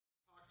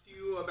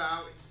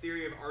about his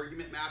theory of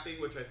argument mapping,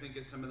 which I think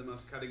is some of the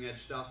most cutting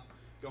edge stuff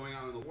going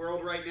on in the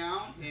world right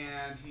now.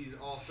 And he's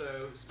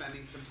also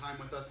spending some time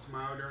with us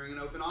tomorrow during an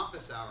open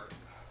office hour.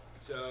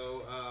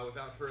 So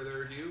without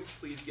further ado,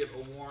 please give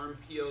a warm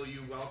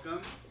PLU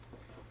welcome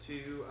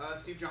to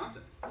Steve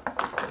Johnson.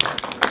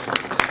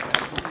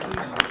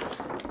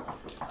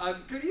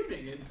 Good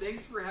evening, and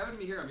thanks for having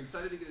me here. I'm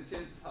excited to get a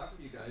chance to talk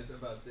with you guys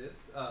about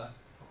this.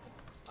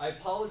 I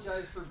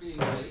apologize for being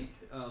late.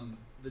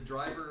 The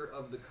driver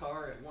of the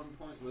car at one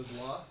point was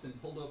lost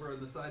and pulled over on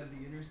the side of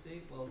the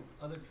interstate while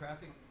other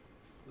traffic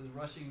was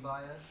rushing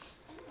by us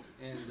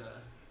and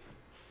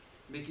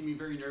making me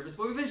very nervous.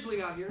 But we eventually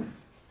got here,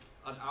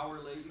 an hour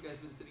late. You guys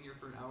have been sitting here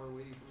for an hour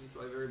waiting for me,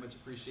 so I very much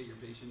appreciate your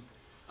patience.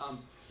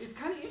 It's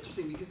kind of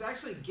interesting because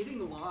actually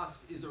getting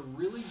lost is a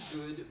really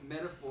good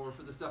metaphor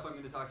for the stuff I'm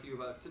going to talk to you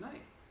about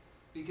tonight.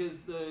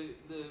 Because the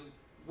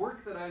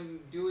work that I'm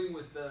doing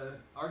with the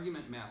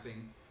argument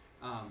mapping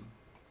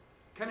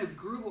kind of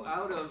grew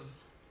out of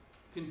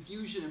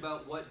confusion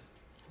about what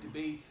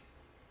debate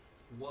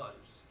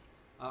was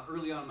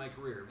early on in my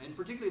career, and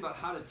particularly about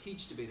how to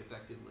teach debate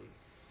effectively.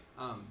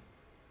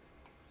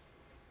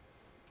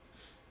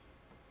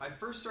 I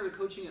first started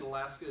coaching at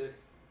Alaska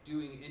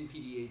doing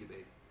NPDA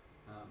debate.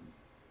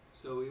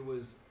 So it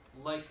was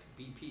like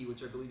BP,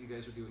 which I believe you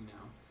guys are doing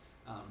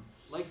now.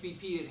 Like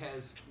BP, it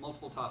has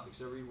multiple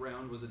topics. Every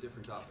round was a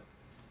different topic.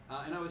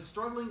 And I was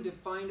struggling to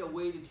find a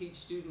way to teach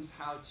students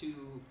how to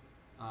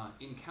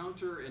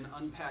encounter and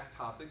unpack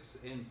topics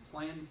and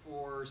plan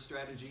for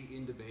strategy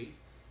in debate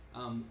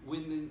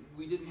when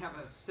we didn't have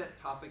a set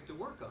topic to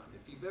work on.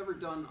 If you've ever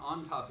done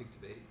on-topic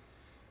debate,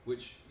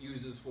 which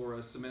uses for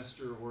a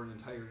semester or an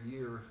entire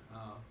year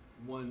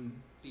one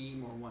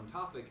theme or one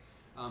topic,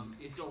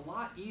 it's a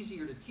lot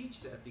easier to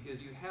teach that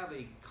because you have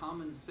a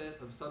common set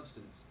of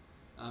substance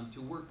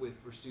to work with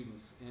for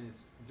students, and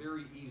it's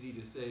very easy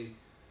to say,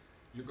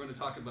 you're going to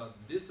talk about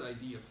this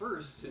idea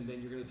first, and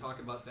then you're going to talk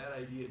about that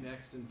idea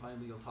next, and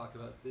finally you'll talk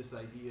about this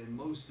idea, and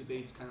most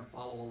debates kind of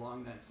follow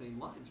along that same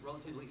line. It's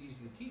relatively easy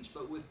to teach,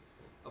 but with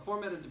a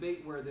format of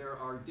debate where there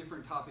are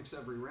different topics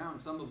every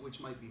round, some of which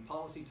might be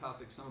policy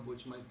topics, some of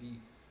which might be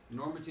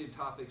normative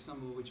topics, some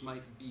of which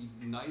might be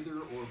neither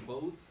or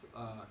both,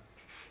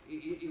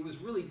 it was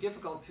really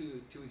difficult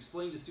to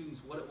explain to students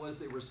what it was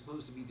they were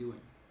supposed to be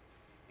doing.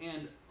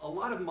 And a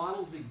lot of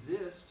models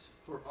exist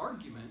for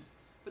argument,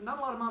 but not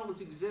a lot of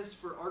models exist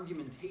for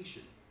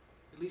argumentation.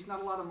 At least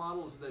not a lot of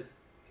models that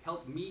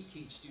help me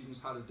teach students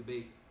how to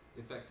debate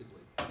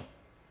effectively.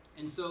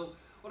 And so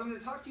what I'm going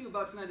to talk to you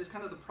about tonight is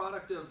kind of the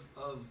product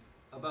of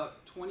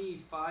about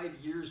 25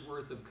 years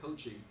worth of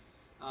coaching.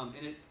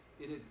 And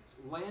it's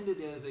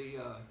landed as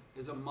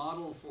a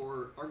model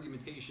for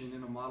argumentation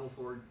and a model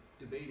for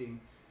debating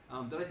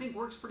that I think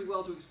works pretty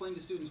well to explain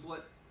to students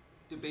what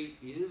debate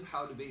is,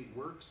 how debate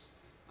works,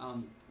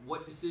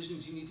 what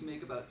decisions you need to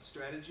make about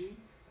strategy,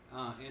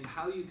 and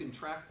how you can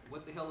track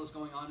what the hell is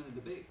going on in a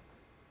debate,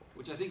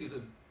 which I think is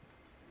a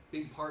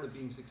big part of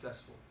being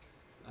successful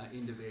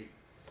in debate.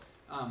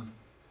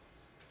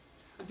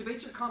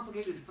 Debates are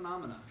complicated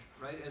phenomena,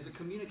 right? As a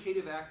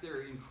communicative act,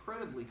 they're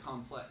incredibly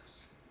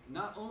complex.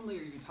 Not only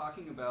are you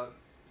talking about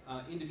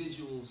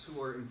individuals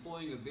who are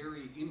employing a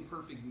very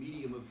imperfect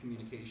medium of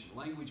communication.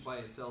 Language by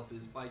itself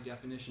is, by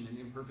definition, an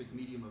imperfect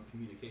medium of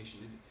communication.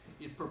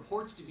 It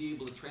purports to be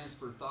able to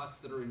transfer thoughts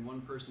that are in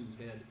one person's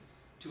head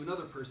to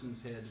another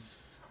person's head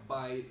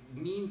by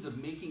means of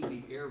making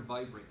the air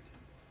vibrate.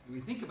 And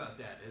we think about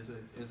that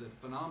as a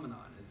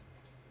phenomenon.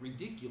 It's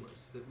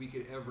ridiculous that we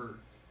could ever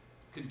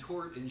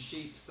contort and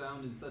shape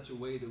sound in such a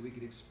way that we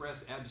could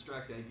express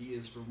abstract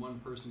ideas from one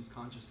person's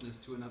consciousness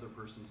to another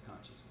person's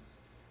consciousness.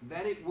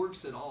 That it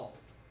works at all,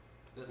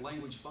 that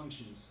language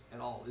functions at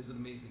all, is an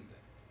amazing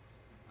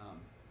thing.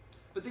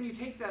 But then you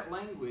take that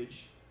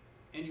language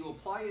and you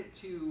apply it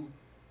to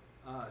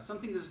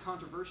something that is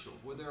controversial,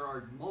 where there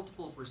are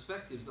multiple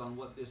perspectives on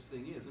what this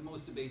thing is. And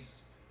most debates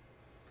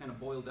kind of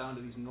boil down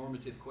to these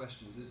normative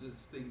questions. Is this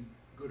thing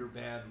good or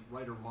bad,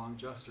 right or wrong,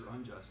 just or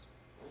unjust?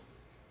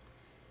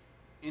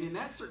 And in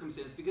that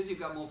circumstance, because you've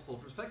got multiple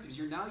perspectives,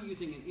 you're now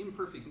using an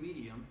imperfect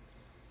medium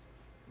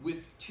with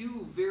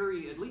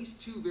at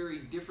least two very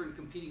different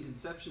competing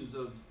conceptions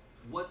of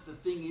what the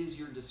thing is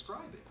you're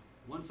describing.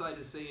 One side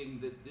is saying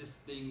that this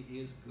thing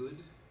is good,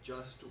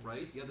 just,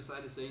 right. The other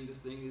side is saying this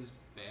thing is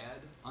bad,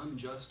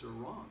 unjust, or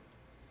wrong.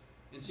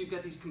 And so you've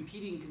got these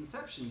competing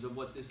conceptions of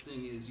what this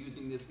thing is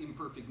using this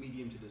imperfect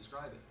medium to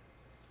describe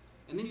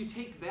it. And then you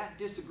take that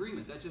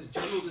disagreement, that just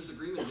general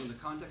disagreement in the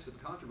context of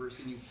the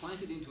controversy, and you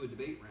plant it into a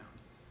debate round,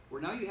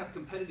 where now you have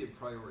competitive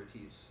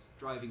priorities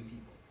driving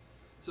people.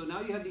 So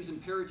now you have these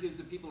imperatives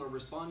that people are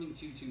responding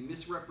to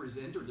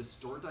misrepresent or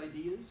distort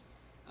ideas,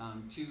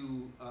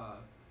 to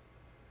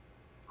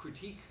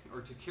critique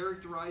or to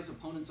characterize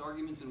opponents'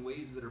 arguments in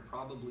ways that are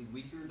probably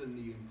weaker than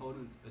the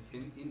opponent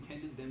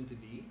intended them to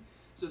be.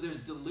 So there's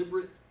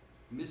deliberate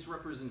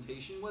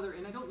misrepresentation,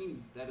 and I don't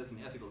mean that as an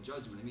ethical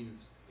judgment. I mean,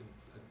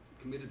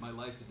 I've committed my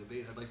life to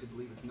debate. I'd like to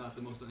believe it's not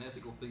the most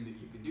unethical thing that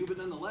you can do, but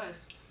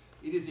nonetheless,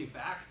 it is a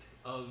fact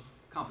of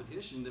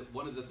competition, that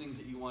one of the things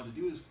that you want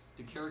to do is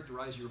to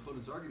characterize your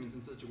opponent's arguments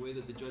in such a way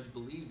that the judge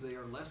believes they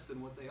are less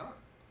than what they are.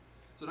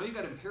 So now you've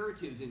got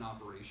imperatives in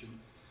operation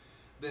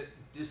that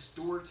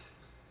distort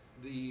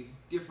the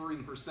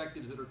differing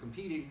perspectives that are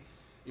competing,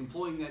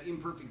 employing that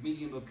imperfect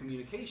medium of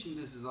communication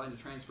that is designed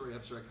to transfer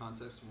abstract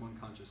concepts from one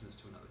consciousness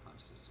to another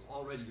consciousness. So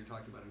already you're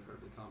talking about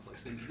incredibly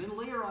complex things. And then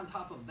layer on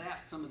top of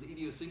that some of the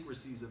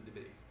idiosyncrasies of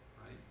debate,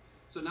 right?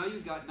 So now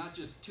you've got not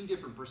just two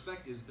different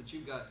perspectives, but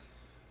you've got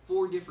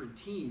 4 different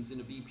teams in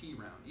a BP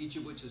round, each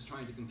of which is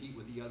trying to compete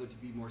with the other to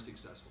be more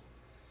successful.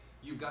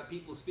 You've got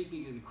people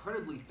speaking at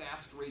incredibly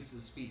fast rates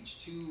of speech,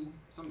 2,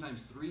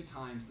 sometimes 3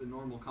 times the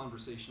normal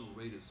conversational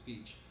rate of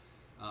speech,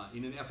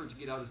 in an effort to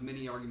get out as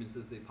many arguments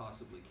as they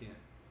possibly can.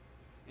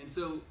 And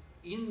so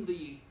in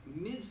the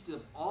midst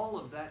of all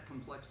of that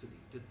complexity,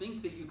 to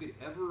think that you could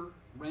ever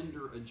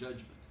render a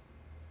judgment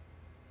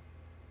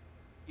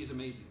is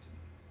amazing to me.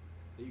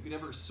 That you could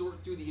ever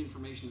sort through the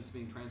information that's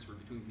being transferred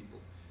between people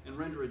and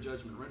render a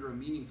judgment, render a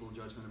meaningful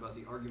judgment about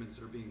the arguments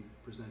that are being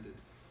presented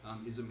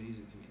is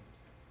amazing to me.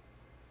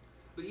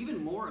 But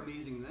even more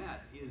amazing than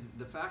that is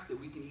the fact that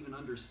we can even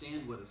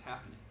understand what is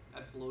happening.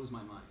 That blows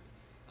my mind.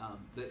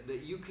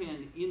 That you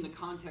can, in the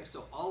context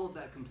of all of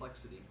that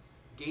complexity,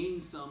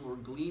 gain some or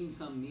glean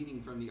some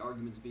meaning from the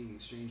arguments being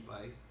exchanged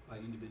by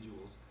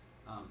individuals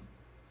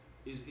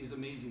is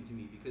amazing to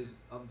me, because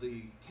of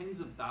the tens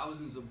of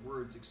thousands of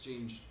words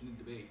exchanged in a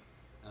debate,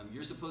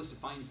 you're supposed to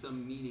find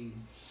some meaning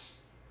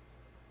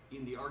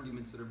in the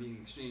arguments that are being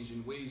exchanged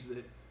in ways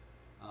that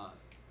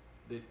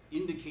that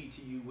indicate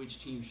to you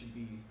which team should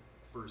be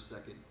first,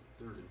 second,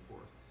 third, and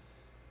fourth.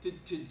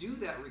 To do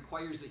that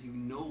requires that you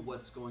know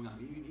what's going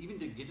on. Even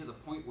to get to the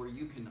point where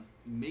you can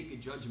make a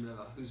judgment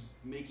about who's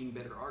making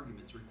better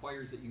arguments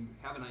requires that you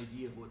have an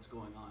idea of what's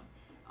going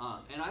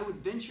on. And I would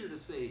venture to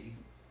say,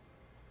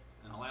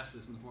 and I'll ask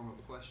this in the form of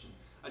a question,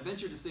 I'd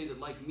venture to say that,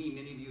 like me,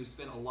 many of you have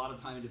spent a lot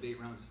of time in debate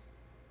rounds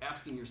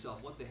asking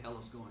yourself, what the hell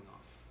is going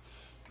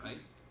on, right?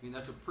 I mean,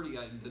 that's a pretty,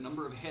 the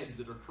number of heads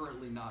that are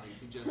currently nodding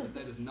suggests that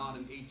that is not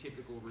an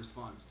atypical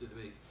response to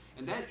debates.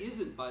 And that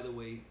isn't, by the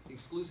way,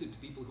 exclusive to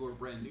people who are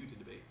brand new to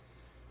debate.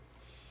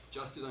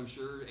 Justin, I'm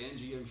sure,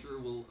 Angie, I'm sure,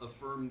 will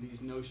affirm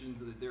these notions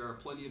that there are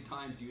plenty of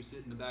times you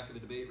sit in the back of a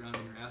debate round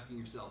and you're asking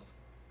yourself,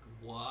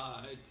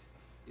 what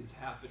is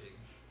happening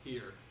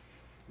here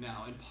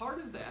now? And part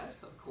of that,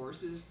 of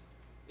course, is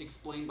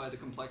explained by the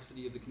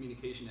complexity of the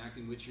communication act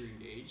in which you're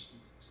engaged,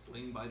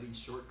 explained by the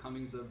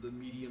shortcomings of the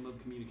medium of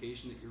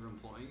communication that you're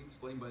employing,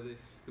 explained by the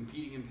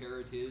competing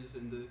imperatives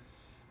and the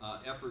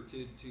effort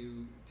to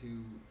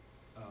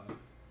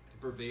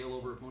prevail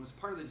over opponents.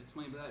 Part of that is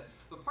explained by that,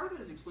 but part of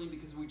that is explained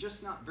because we're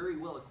just not very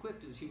well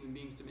equipped as human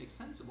beings to make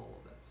sense of all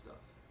of that stuff,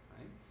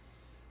 right?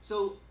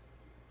 So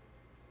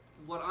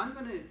what I'm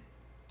going to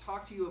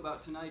talk to you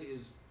about tonight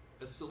is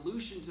a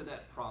solution to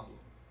that problem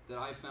that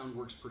I found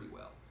works pretty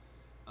well.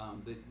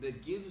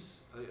 That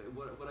gives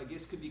what I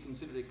guess could be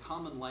considered a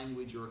common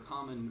language or a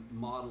common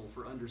model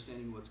for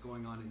understanding what's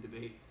going on in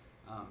debate,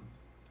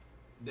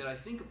 that I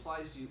think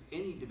applies to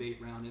any debate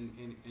round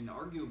and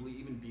arguably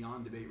even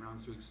beyond debate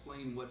rounds, to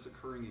explain what's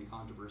occurring in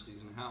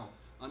controversies and how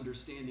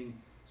understanding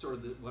sort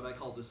of what I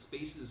call the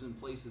spaces and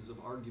places of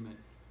argument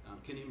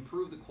can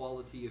improve the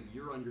quality of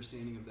your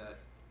understanding of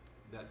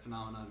that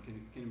phenomenon,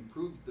 can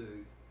improve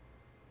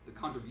the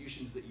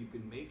contributions that you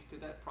can make to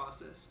that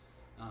process,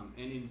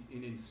 and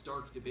in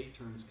stark debate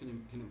terms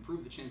can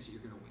improve the chance that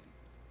you're going to win,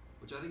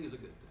 which I think is a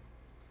good thing.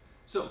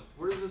 So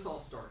where does this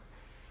all start?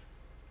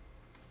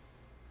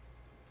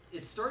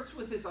 It starts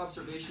with this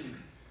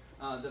observation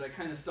that I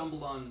kind of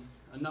stumbled on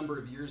a number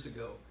of years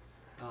ago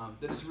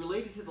that is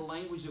related to the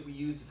language that we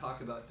use to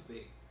talk about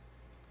debate.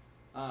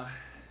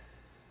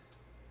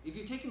 If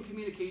you've taken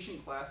communication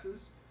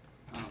classes,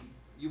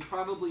 you've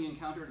probably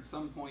encountered at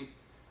some point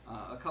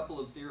a couple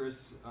of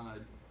theorists,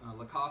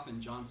 Lakoff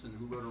and Johnson,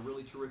 who wrote a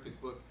really terrific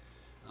book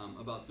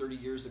about 30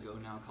 years ago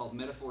now called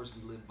Metaphors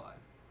We Live By.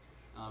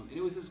 And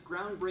it was this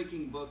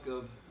groundbreaking book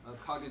of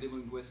cognitive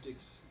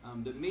linguistics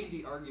that made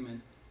the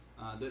argument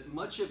that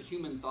much of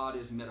human thought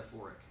is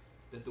metaphoric,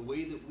 that the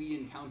way that we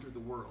encounter the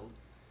world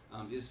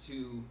is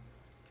to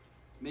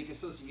make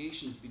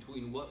associations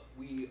between what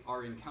we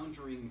are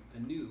encountering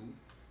anew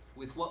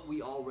with what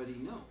we already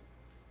know.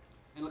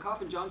 And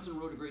Lakoff and Johnson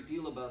wrote a great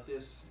deal about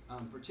this,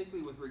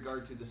 particularly with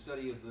regard to the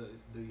study of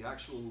the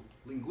actual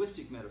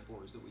linguistic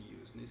metaphors that we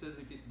use. And they said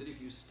that if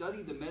you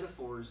study the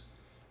metaphors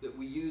that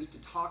we use to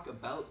talk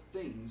about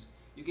things,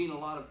 you gain a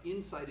lot of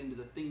insight into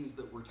the things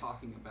that we're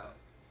talking about.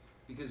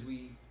 Because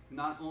we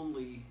not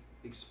only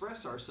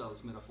express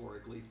ourselves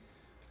metaphorically,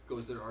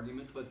 goes their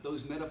argument, but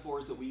those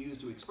metaphors that we use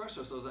to express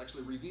ourselves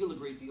actually reveal a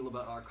great deal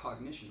about our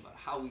cognition, about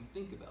how we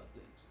think about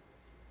things.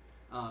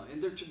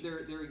 And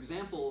their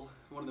example,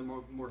 one of the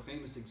more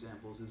famous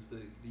examples, is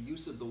the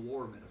use of the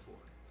war metaphor.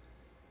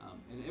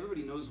 And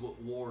everybody knows what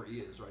war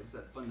is, right? It's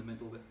that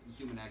fundamental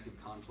human act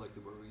of conflict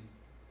where we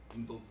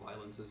invoke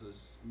violence as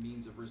a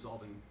means of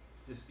resolving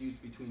disputes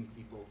between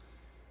people.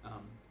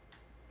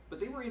 But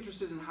they were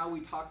interested in how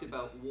we talked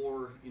about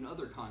war in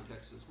other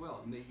contexts as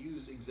well. And they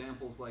used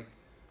examples like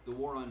the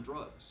war on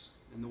drugs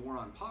and the war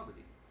on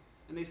poverty.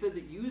 And they said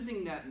that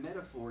using that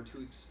metaphor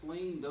to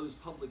explain those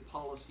public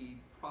policy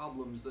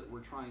problems that we're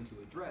trying to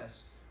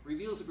address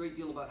reveals a great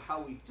deal about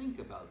how we think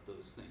about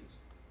those things.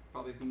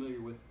 Probably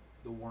familiar with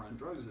the war on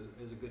drugs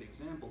as a good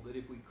example, that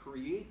if we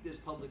create this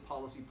public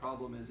policy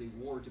problem as a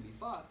war to be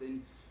fought,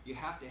 then you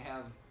have to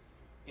have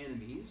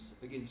enemies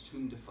against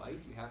whom to fight.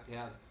 You have to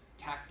have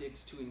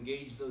tactics to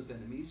engage those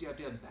enemies. You have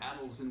to have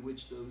battles in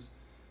which those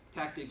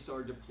tactics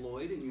are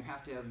deployed, and you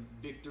have to have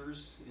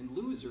victors and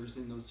losers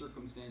in those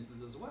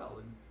circumstances as well.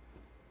 And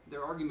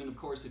their argument, of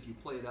course, if you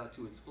play it out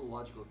to its full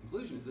logical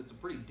conclusion, is it's a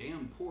pretty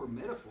damn poor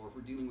metaphor for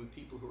dealing with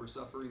people who are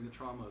suffering the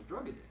trauma of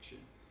drug addiction.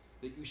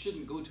 That you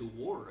shouldn't go to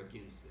war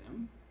against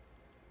them,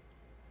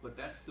 but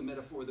that's the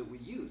metaphor that we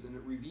use, and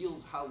it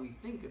reveals how we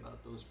think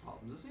about those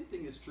problems. The same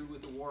thing is true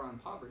with the war on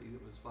poverty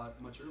that was fought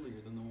much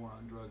earlier than the war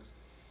on drugs.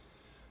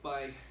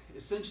 By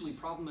essentially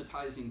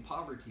problematizing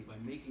poverty, by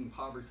making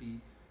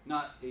poverty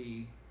not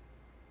a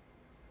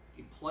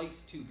plight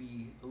to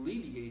be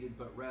alleviated,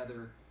 but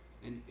rather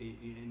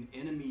an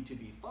enemy to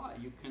be fought,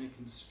 you kind of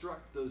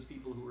construct those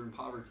people who are in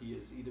poverty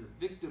as either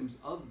victims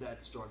of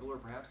that struggle or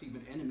perhaps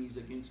even enemies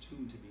against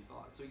whom to be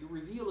fought. So you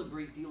reveal a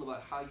great deal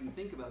about how you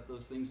think about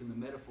those things in the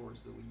metaphors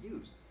that we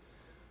use.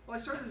 Well,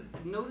 I started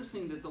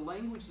noticing that the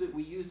language that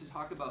we use to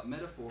talk about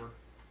metaphor,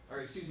 or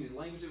excuse me, the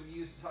language that we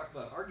use to talk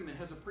about argument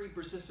has a pretty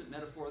persistent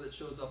metaphor that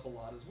shows up a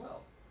lot as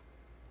well.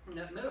 And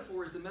that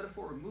metaphor is the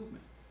metaphor of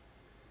movement.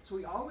 So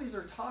we always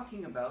are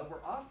talking about,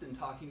 we're often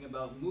talking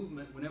about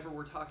movement whenever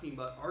we're talking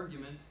about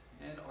argument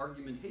and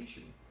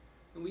argumentation.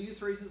 And we use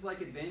phrases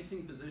like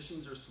advancing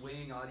positions or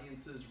swaying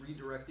audiences,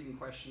 redirecting,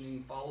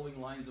 questioning,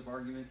 following lines of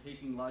argument,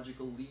 taking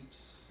logical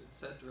leaps,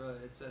 etc.,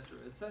 etc.,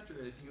 etc.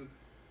 If you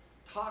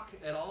talk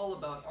at all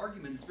about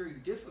argument, it's very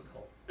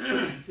difficult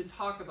to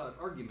talk about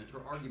argument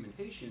or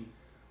argumentation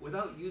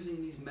without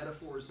using these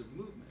metaphors of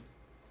movement.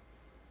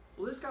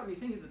 Well, this got me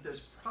thinking that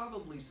there's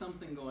probably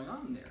something going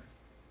on there.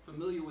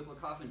 Familiar with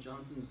Lakoff and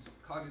Johnson's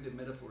cognitive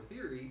metaphor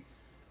theory,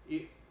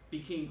 it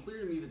became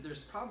clear to me that there's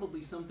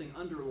probably something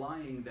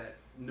underlying that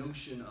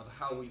notion of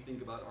how we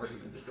think about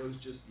argument that goes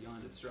just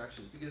beyond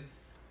abstractions. Because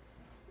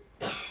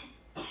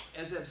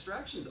as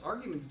abstractions,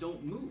 arguments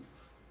don't move,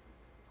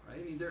 right?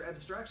 I mean, they're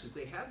abstractions.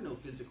 They have no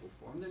physical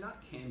form. They're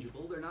not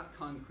tangible. They're not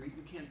concrete.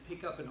 You can't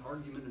pick up an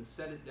argument and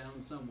set it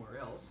down somewhere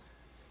else.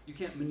 You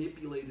can't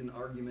manipulate an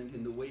argument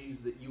in the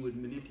ways that you would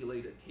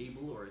manipulate a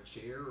table or a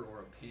chair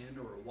or a pen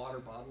or a water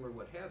bottle or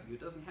what have you.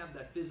 It doesn't have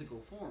that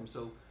physical form.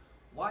 So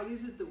why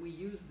is it that we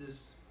use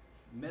this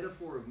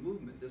metaphor of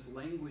movement, this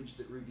language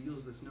that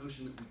reveals this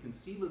notion that we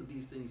conceive of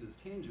these things as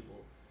tangible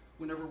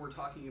whenever we're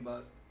talking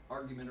about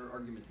argument or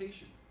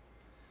argumentation?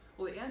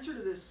 Well, the answer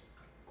to this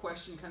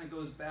question kind of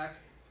goes back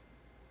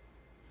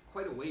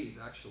quite a ways,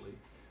 actually.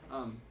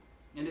 And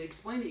to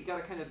explain it, you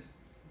got to kind of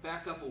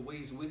back up a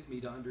ways with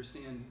me to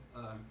understand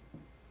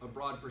a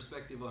broad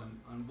perspective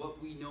on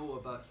what we know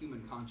about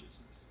human consciousness.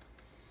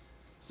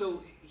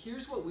 So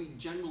here's what we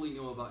generally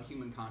know about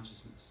human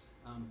consciousness.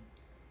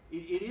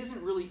 It isn't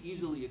really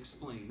easily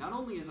explained, not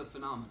only as a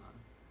phenomenon.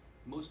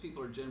 Most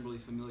people are generally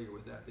familiar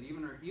with that, but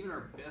even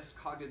our best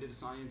cognitive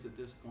science at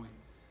this point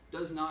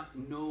does not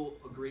know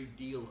a great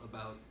deal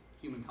about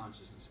human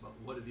consciousness, about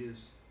what it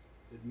is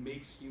that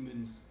makes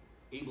humans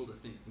able to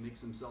think, that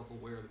makes them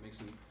self-aware, that makes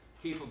them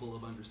capable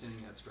of understanding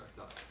abstract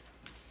thought.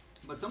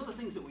 But some of the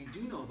things that we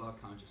do know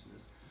about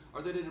consciousness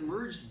are that it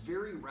emerged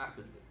very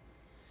rapidly.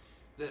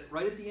 That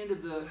right at the end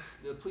of the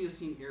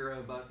Pliocene era,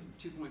 about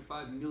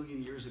 2.5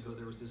 million years ago,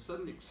 there was this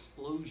sudden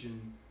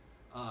explosion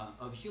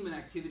of human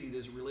activity that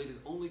is related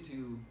only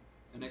to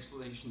an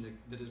explanation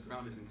that is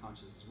grounded in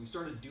consciousness. We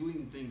started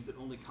doing things that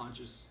only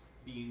conscious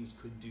beings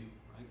could do,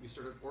 right? We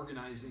started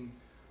organizing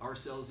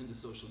ourselves into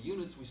social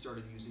units. We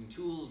started using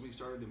tools. We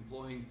started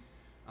employing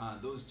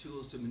those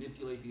tools to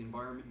manipulate the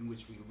environment in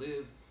which we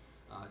live,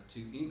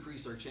 to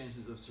increase our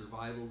chances of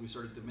survival. We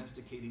started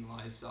domesticating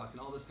livestock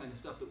and all this kind of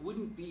stuff that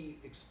wouldn't be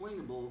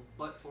explainable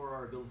but for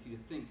our ability to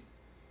think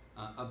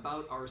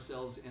about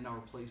ourselves and our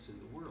place in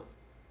the world.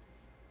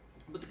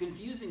 But the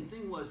confusing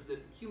thing was that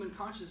human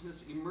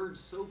consciousness emerged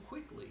so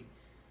quickly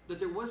that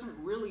there wasn't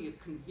really a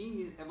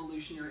convenient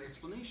evolutionary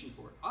explanation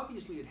for it.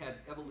 Obviously, it had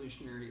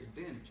evolutionary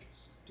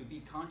advantages. To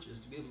be conscious,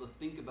 to be able to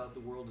think about the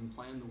world and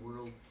plan the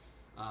world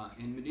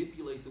and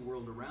manipulate the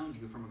world around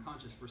you from a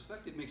conscious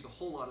perspective makes a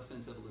whole lot of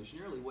sense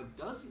evolutionarily. What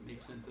doesn't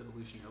make sense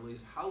evolutionarily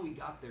is how we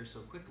got there so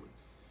quickly.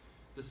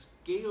 The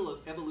scale of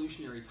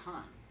evolutionary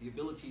time, the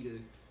ability to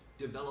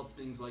develop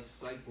things like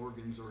sight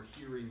organs or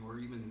hearing or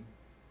even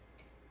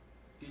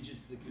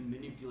digits that can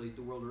manipulate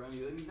the world around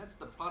you. I mean, that's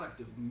the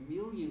product of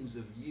millions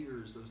of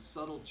years of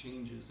subtle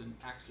changes and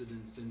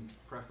accidents and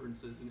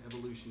preferences and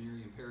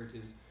evolutionary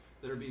imperatives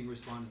that are being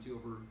responded to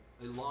over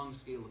a long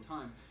scale of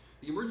time.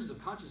 The emergence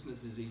of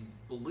consciousness is a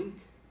blink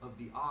of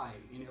the eye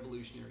in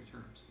evolutionary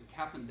terms. It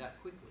happened that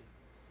quickly.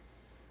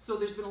 So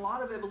there's been a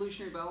lot of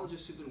evolutionary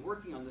biologists who've been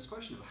working on this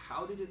question of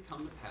how did it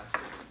come to pass so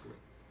quickly?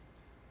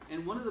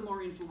 And one of the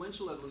more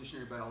influential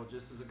evolutionary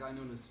biologists is a guy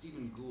known as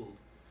Stephen Gould.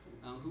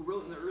 who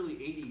wrote in the early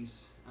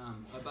 80s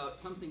about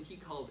something he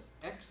called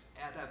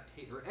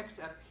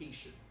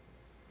exaptation.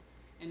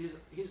 And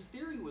his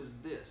theory was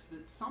this,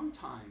 that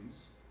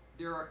sometimes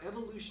there are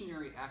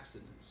evolutionary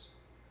accidents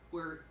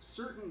where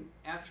certain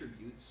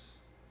attributes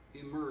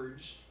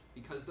emerge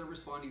because they're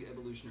responding to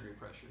evolutionary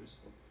pressures.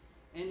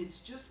 And it's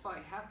just by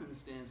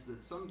happenstance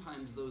that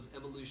sometimes those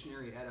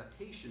evolutionary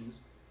adaptations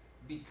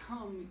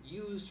become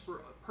used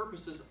for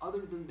purposes other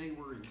than they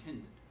were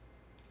intended.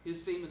 His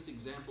famous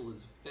example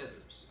is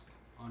feathers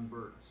on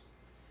birds.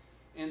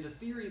 And the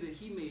theory that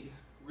he made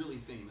really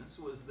famous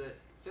was that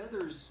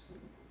feathers,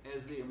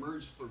 as they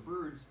emerged for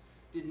birds,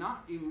 did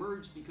not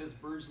emerge because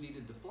birds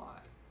needed to fly.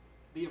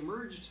 They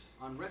emerged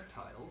on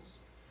reptiles,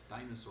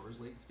 dinosaurs,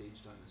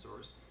 late-stage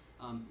dinosaurs,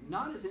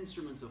 not as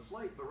instruments of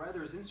flight, but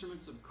rather as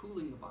instruments of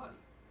cooling the body.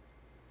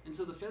 And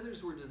so the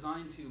feathers were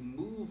designed to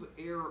move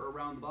air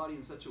around the body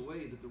in such a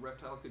way that the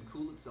reptile could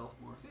cool itself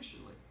more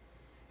efficiently.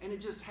 And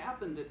it just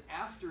happened that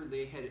after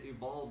they had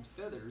evolved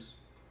feathers,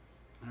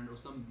 I don't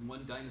know,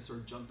 one dinosaur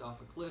jumped off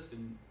a cliff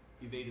and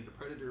evaded a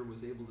predator,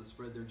 was able to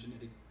spread their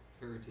genetic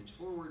heritage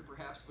forward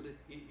perhaps, but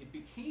it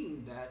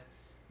became that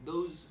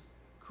those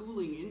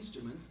cooling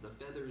instruments, the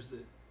feathers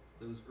that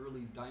those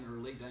early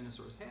late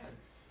dinosaurs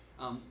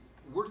had,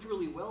 worked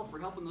really well for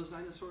helping those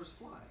dinosaurs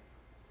fly.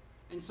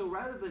 And so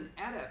rather than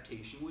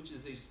adaptation, which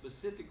is a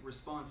specific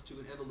response to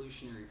an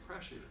evolutionary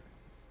pressure,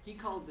 he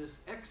called this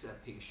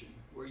exaptation,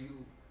 where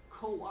you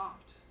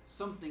co-opt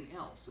something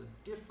else,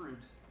 a different,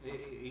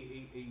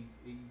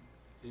 an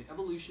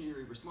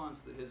evolutionary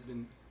response that has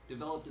been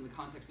developed in the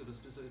context of a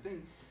specific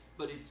thing,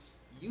 but it's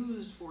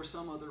used for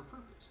some other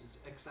purpose. It's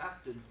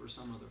exapted for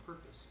some other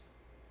purpose.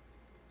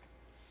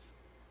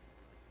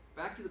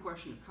 Back to the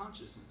question of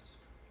consciousness.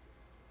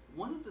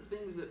 One of the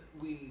things that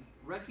we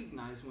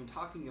recognize when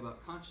talking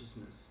about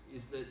consciousness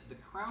is that the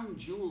crown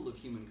jewel of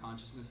human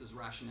consciousness is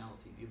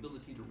rationality, the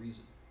ability to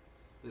reason.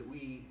 That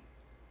we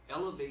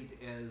elevate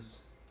as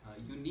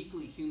a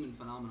uniquely human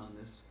phenomenon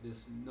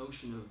this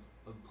notion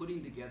of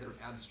putting together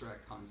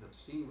abstract concepts,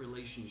 seeing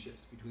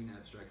relationships between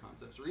abstract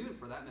concepts, or even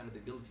for that matter, the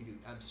ability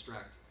to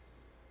abstract,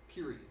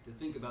 period, to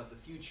think about the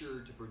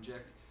future, to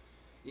project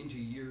into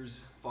years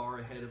far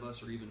ahead of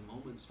us, or even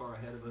moments far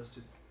ahead of us,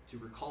 to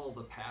recall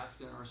the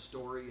past and our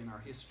story and our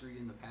history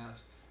in the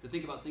past, to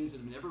think about things that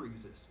have never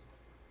existed.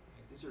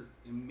 Right? These are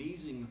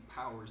amazing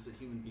powers that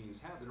human beings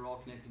have that are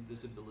all connected to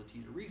this ability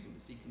to reason, to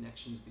see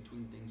connections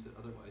between things that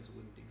otherwise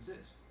wouldn't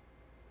exist.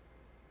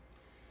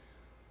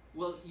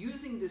 Well,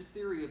 using this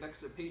theory of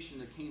exaptation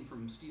that came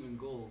from Stephen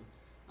Gould,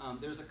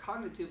 there's a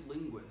cognitive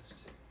linguist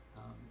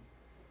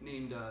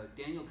named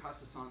Daniel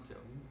Casasanto,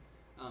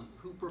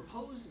 who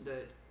proposed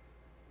that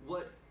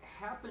what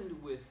happened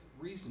with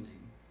reasoning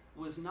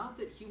was not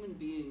that human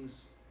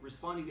beings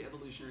responding to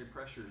evolutionary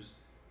pressures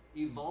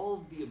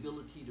evolved the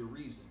ability to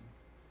reason.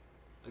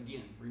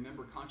 Again,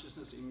 remember,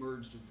 consciousness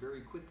emerged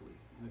very quickly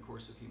in the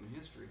course of human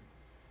history.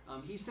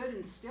 He said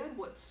instead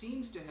what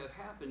seems to have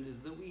happened is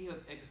that we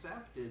have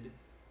exapted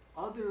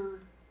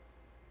other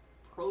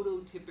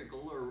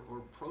prototypical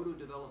or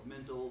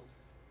proto-developmental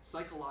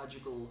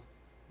psychological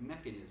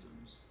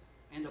mechanisms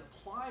and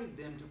applied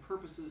them to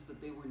purposes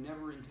that they were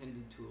never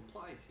intended to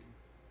apply to.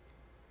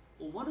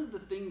 Well, one of the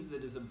things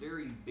that is a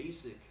very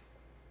basic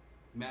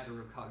matter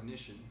of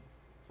cognition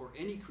for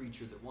any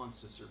creature that wants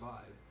to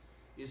survive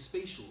is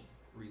spatial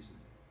reasoning.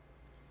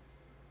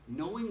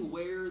 Knowing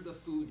where the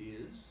food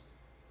is,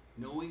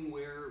 knowing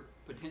where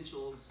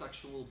potential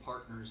sexual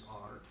partners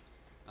are,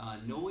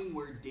 knowing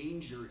where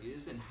danger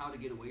is and how to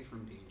get away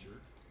from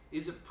danger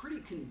is a pretty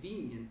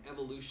convenient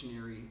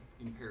evolutionary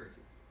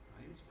imperative.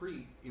 Right? It's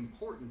pretty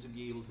important to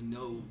be able to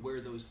know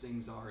where those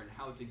things are and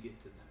how to get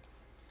to them.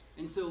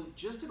 And so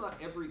just about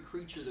every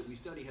creature that we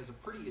study has a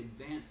pretty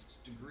advanced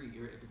degree,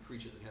 or every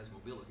creature that has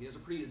mobility has a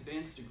pretty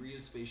advanced degree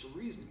of spatial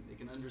reasoning. They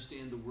can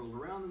understand the world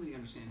around them, they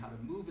understand how to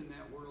move in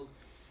that world,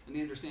 and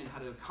they understand how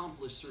to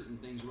accomplish certain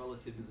things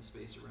relative to the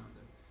space around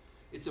them.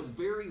 It's a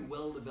very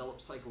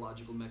well-developed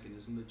psychological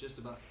mechanism that just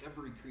about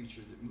every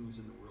creature that moves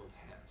in the world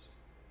has.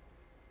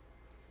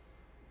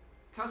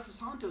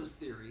 Casasanto's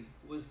theory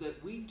was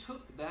that we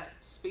took that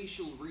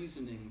spatial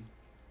reasoning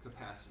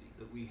capacity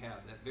that we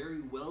have, that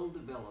very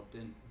well-developed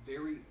and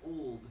very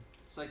old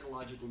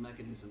psychological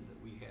mechanism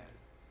that we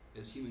had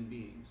as human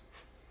beings,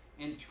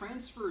 and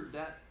transferred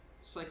that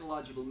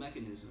psychological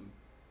mechanism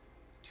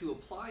to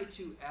apply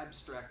to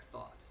abstract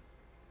thought.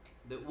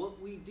 That what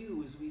we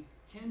do is we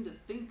tend to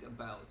think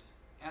about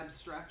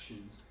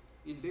abstractions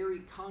in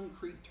very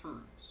concrete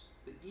terms.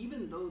 That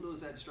even though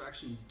those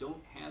abstractions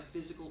don't have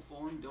physical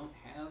form, don't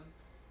have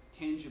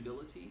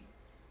tangibility,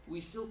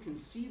 we still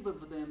conceive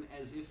of them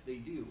as if they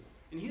do.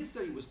 And his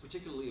study was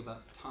particularly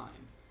about time.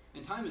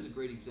 And time is a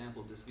great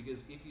example of this, because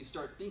if you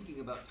start thinking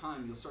about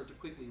time, you'll start to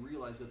quickly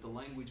realize that the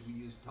language we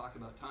use to talk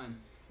about time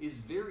is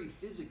very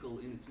physical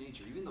in its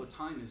nature, even though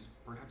time is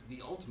perhaps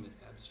the ultimate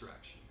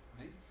abstraction,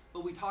 right?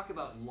 But we talk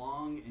about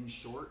long and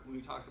short when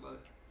we talk about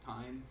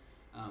time.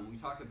 We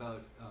talk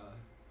about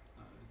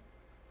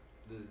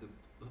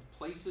the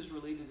places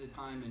related to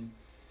time,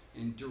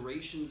 and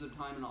durations of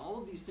time, and all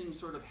of these things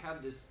sort of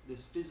have this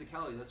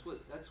physicality. That's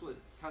what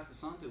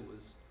Casasanto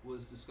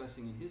was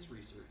discussing in his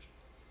research.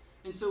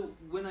 And so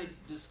when I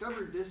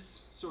discovered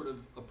this sort of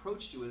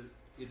approach to it,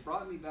 it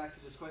brought me back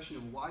to this question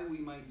of why we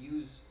might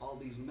use all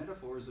these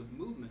metaphors of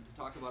movement to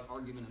talk about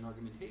argument and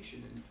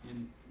argumentation.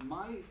 And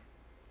my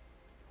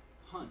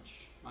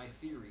hunch, my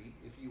theory,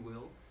 if you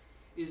will,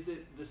 is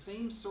that the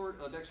same sort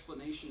of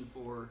explanation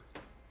for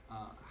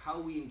how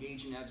we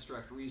engage in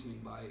abstract reasoning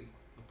by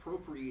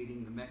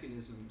appropriating the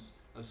mechanisms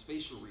of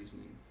spatial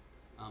reasoning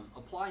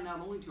apply not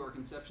only to our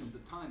conceptions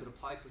of time, but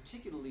apply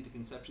particularly to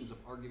conceptions of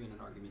argument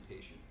and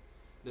argumentation.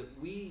 That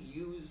we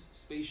use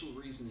spatial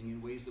reasoning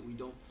in ways that we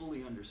don't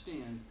fully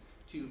understand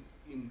to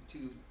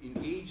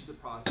engage the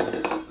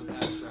process of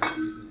abstract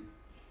reasoning.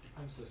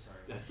 I'm so sorry.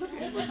 That's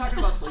okay. We're talking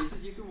about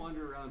places. You can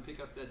wander around, pick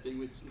up that thing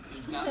which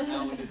is not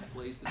now in its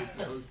place that it's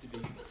supposed to be.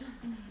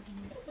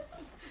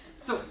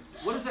 So,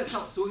 what does that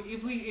tell us? So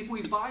if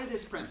we buy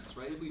this premise,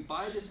 right, if we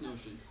buy this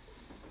notion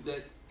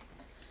that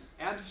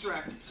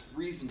abstract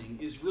reasoning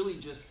is really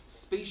just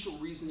spatial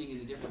reasoning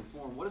in a different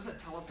form, what does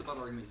that tell us about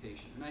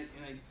argumentation? And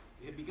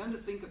I have begun to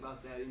think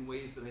about that in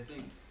ways that I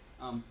think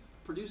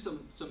produce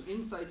some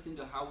insights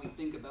into how we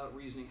think about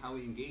reasoning, how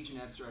we engage in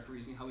abstract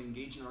reasoning, how we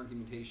engage in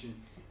argumentation,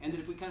 and that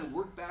if we kind of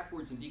work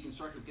backwards and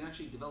deconstruct, we can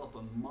actually develop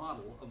a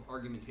model of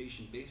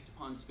argumentation based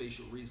upon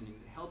spatial reasoning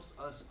that helps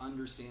us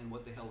understand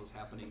what the hell is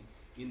happening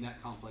in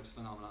that complex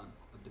phenomenon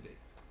of debate.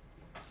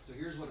 So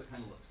here's what it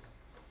kind of looks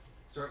like.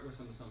 Start with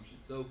some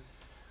assumptions. So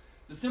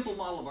the simple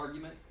model of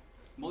argument,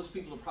 most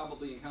people have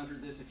probably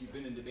encountered this if you've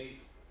been in debate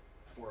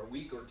for a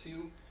week or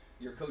two.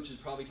 Your coach has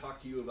probably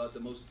talked to you about the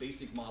most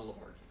basic model of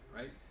argument,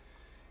 right?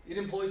 It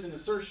employs an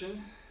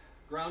assertion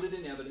grounded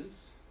in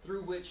evidence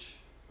through which,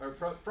 or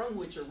from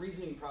which a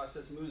reasoning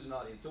process moves an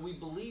audience. So we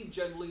believe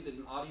generally that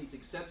an audience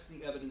accepts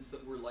the evidence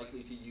that we're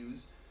likely to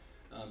use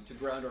to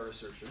ground our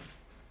assertion.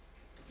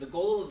 The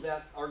goal of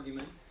that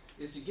argument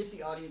is to get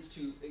the audience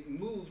to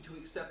move to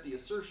accept the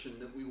assertion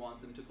that we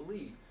want them to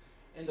believe.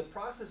 And the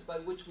process by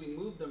which we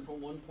move them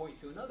from one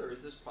point to another is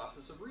this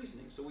process of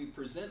reasoning. So we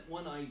present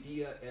one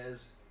idea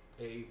as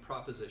a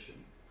proposition.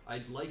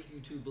 I'd like you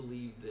to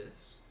believe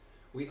this.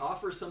 We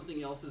offer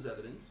something else as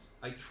evidence.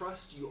 I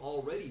trust you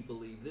already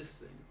believe this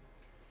thing.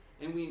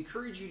 And we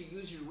encourage you to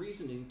use your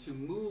reasoning to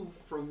move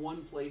from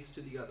one place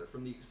to the other,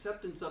 from the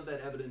acceptance of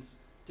that evidence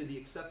to the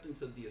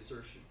acceptance of the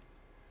assertion.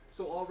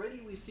 So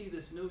already we see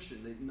this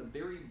notion that in the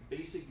very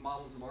basic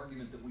models of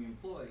argument that we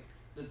employ,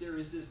 that there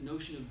is this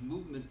notion of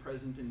movement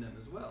present in them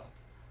as well.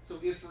 So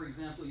if, for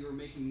example, you were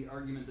making the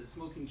argument that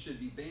smoking should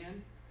be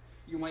banned,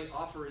 you might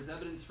offer as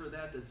evidence for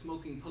that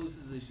smoking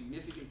poses a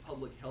significant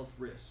public health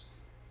risk.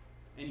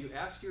 And you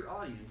ask your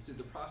audience through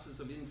the process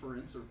of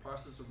inference or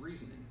process of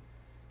reasoning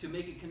to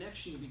make a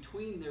connection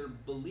between their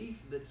belief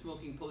that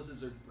smoking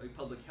poses a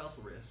public health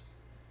risk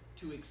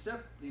to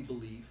accept the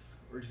belief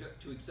or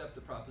to accept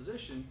the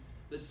proposition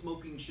that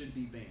smoking should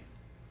be banned.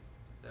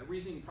 That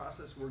reasoning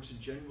process works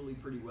generally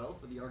pretty well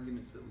for the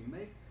arguments that we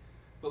make,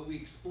 but we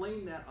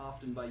explain that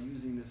often by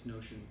using this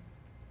notion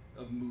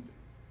of moving.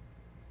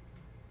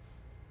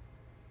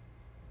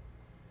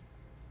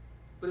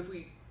 But if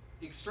we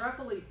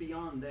extrapolate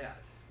beyond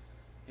that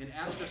and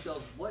ask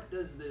ourselves, what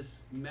does this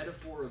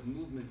metaphor of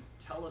movement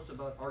tell us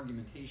about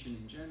argumentation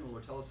in general,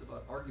 or tell us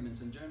about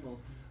arguments in general,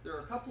 there are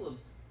a couple of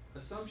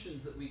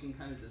assumptions that we can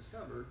kind of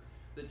discover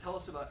that tell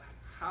us about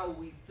how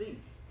we think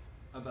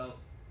about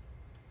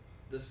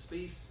the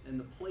space and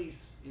the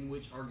place in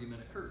which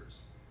argument occurs.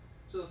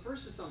 So the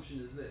first assumption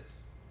is this,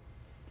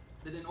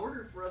 that in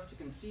order for us to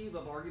conceive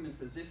of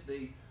arguments as if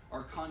they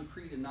are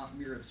concrete and not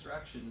mere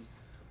abstractions,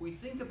 we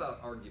think about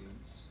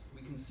arguments,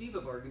 we conceive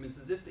of arguments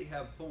as if they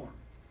have form,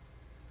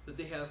 that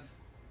they have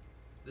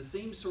the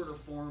same sort of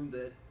form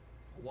that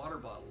a water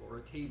bottle or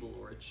a table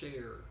or a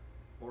chair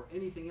or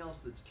anything else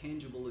that's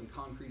tangible and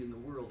concrete in the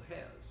world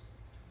has.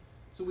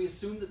 So we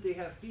assume that they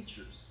have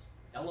features,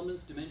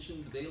 elements,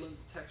 dimensions,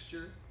 valence,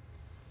 texture.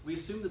 We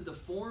assume that the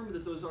form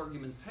that those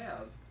arguments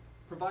have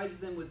provides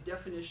them with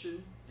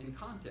definition and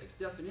context.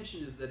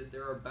 Definition is that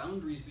there are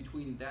boundaries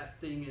between that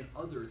thing and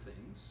other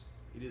things.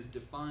 It is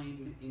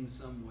defined in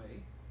some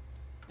way.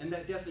 And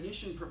that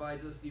definition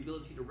provides us the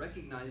ability to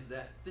recognize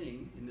that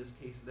thing, in this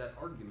case that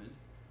argument,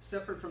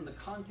 separate from the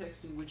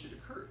context in which it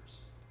occurs.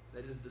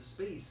 That is, the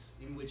space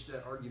in which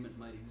that argument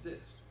might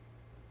exist.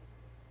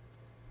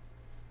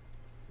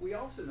 We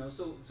also know,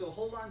 so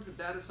hold on to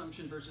that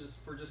assumption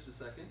for just a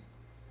second,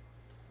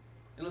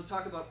 and let's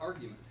talk about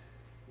argument.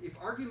 If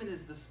argument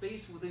is the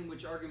space within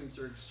which arguments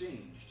are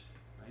exchanged,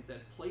 right,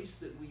 that place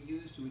that we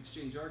use to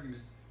exchange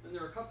arguments, then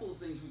there are a couple of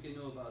things we can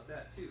know about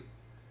that too.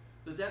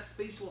 That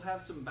space will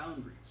have some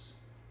boundaries.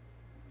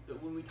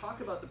 That when we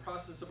talk about the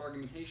process of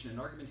argumentation and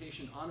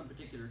argumentation on a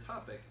particular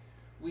topic,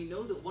 we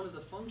know that one of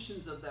the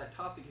functions of that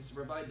topic is to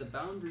provide the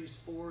boundaries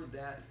for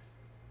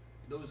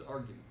those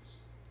arguments.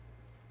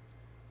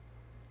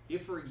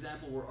 If, for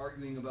example, we're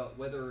arguing about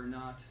whether or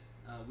not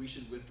we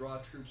should withdraw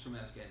troops from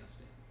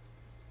Afghanistan,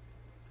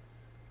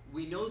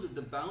 we know that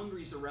the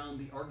boundaries around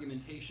the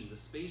argumentation, the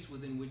space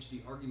within which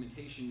the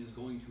argumentation is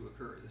going to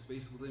occur, the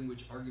space within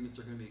which arguments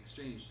are going to be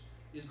exchanged,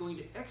 is going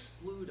to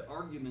exclude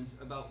arguments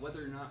about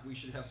whether or not we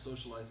should have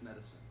socialized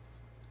medicine,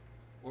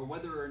 or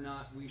whether or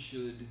not we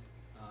should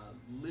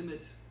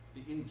limit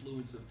the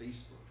influence of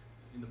Facebook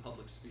in the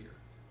public sphere.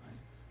 Right?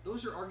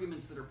 Those are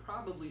arguments that are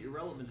probably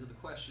irrelevant to the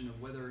question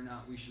of whether or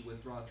not we should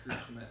withdraw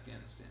troops from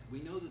Afghanistan.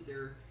 We know that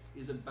there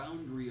is a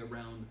boundary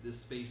around this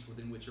space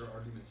within which our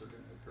arguments are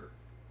going to occur.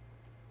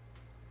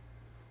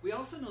 We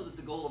also know that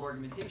the goal of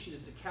argumentation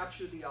is to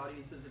capture the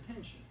audience's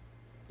attention.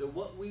 That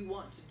what we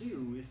want to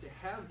do is to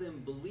have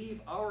them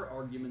believe our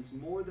arguments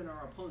more than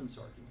our opponent's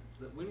arguments.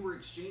 That when we're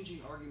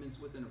exchanging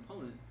arguments with an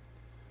opponent,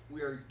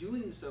 we are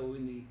doing so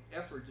in the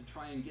effort to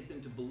try and get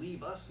them to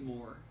believe us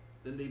more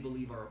than they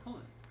believe our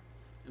opponent.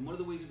 And one of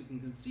the ways that we can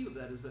conceive of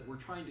that is that we're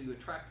trying to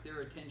attract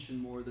their attention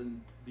more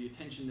than the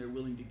attention they're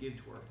willing to give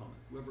to our opponent.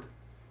 Whoever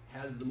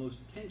has the most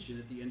attention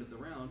at the end of the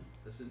round,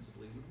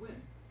 ostensibly, would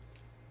win.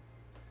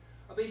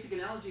 A basic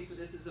analogy for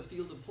this is a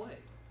field of play.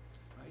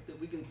 Right? That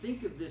we can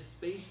think of this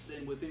space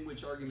then within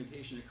which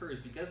argumentation occurs,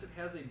 because it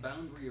has a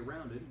boundary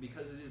around it,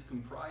 because it is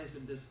comprised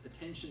of this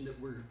attention that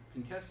we're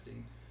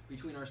contesting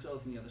between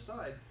ourselves and the other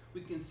side,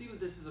 we can conceive of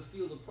this as a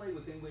field of play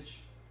within which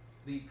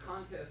the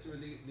contest, or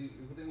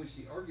within which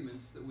the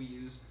arguments that we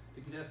use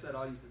to contest that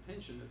audience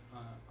attention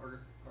are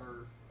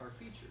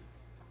featured.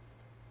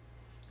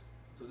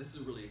 So this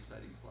is a really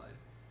exciting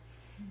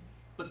slide.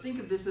 But think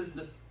of this as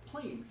the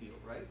playing field,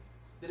 right?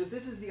 That if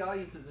this is the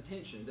audience's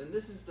attention, then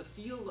this is the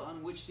field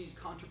on which these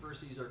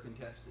controversies are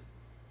contested.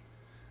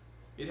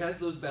 It has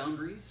those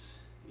boundaries.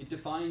 It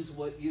defines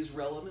what is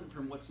relevant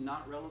from what's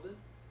not relevant.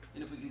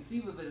 And if we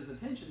conceive of it as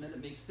attention, then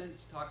it makes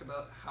sense to talk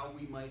about how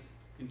we might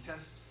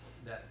contest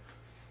that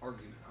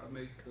argument, how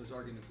those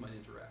arguments might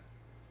interact.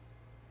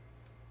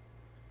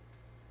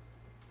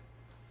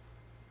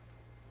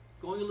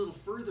 Going a little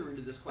further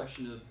into this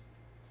question of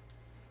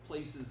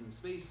places and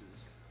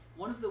spaces,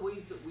 one of the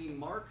ways that we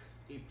mark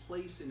a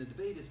place in a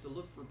debate is to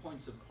look for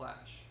points of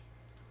clash.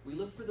 We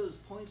look for those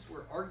points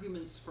where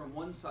arguments from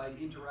one side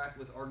interact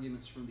with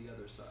arguments from the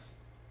other side,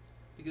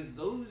 because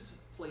those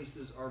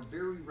places are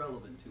very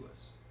relevant to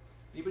us.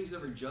 Anybody who's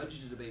ever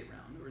judged a debate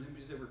round, or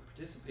anybody who's ever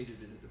participated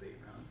in a debate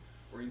round,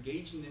 or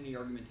engaged in any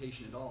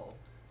argumentation at all,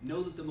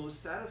 know that the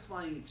most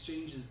satisfying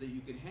exchanges that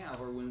you can have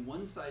are when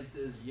one side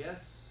says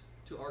yes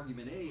to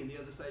argument A and the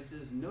other side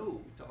says no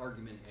to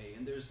argument A,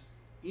 and there's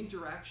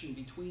interaction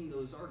between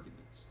those arguments.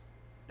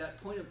 That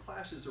point of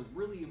clash is a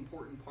really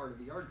important part of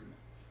the argument.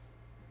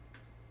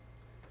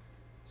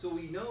 So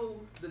we know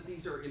that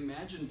these are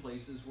imagined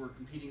places where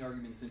competing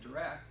arguments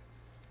interact,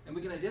 and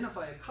we can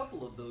identify a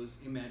couple of those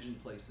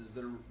imagined places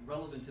that are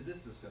relevant to this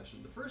discussion.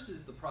 The first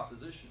is the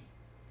proposition,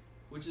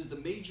 which is the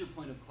major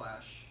point of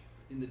clash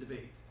in the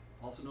debate,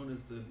 also known as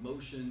the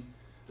motion,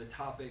 the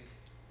topic,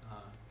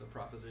 the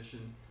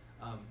proposition.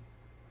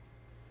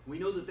 We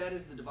know that that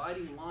is the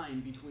dividing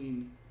line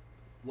between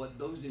what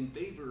those in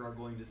favor are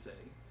going to say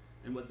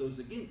and what those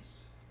against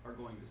are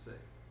going to say.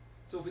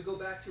 So if we go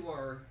back to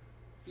our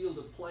field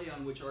of play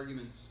on which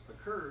arguments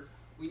occur,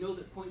 we know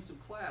that points of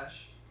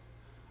clash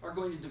are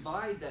going to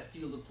divide that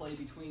field of play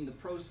between the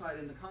pro side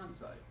and the con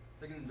side.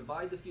 They're going to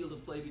divide the field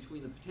of play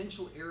between the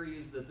potential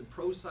areas that the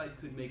pro side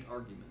could make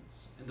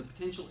arguments and the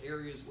potential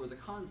areas where the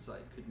con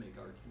side could make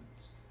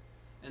arguments.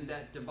 And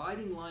that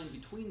dividing line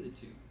between the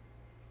two,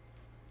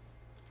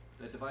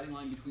 that dividing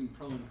line between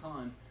pro and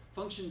con,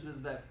 functions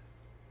as that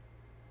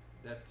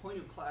point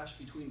of clash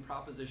between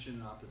proposition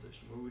and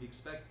opposition, where we'd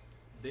expect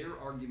their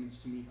arguments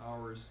to meet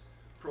ours,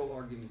 pro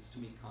arguments to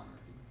meet con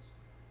arguments.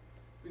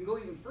 We can go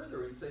even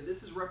further and say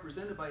this is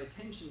represented by a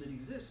tension that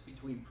exists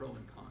between pro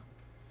and con.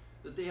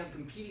 That they have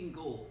competing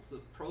goals.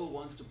 That pro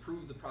wants to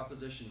prove the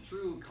proposition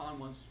true, con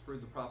wants to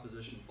prove the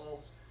proposition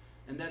false,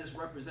 and that is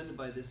represented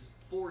by this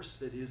force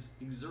that is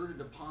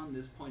exerted upon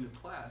this point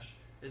of clash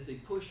as they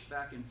push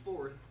back and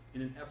forth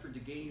in an effort to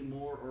gain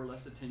more or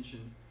less attention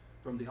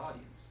from the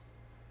audience.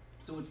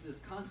 So it's this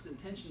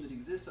constant tension that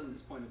exists on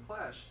this point of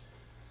clash,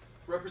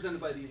 represented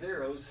by these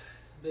arrows,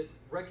 that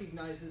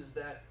recognizes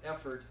that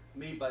effort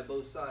made by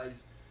both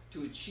sides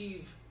to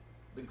achieve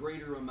the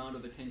greater amount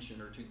of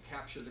attention, or to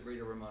capture the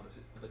greater amount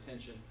of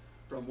attention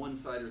from one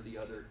side or the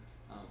other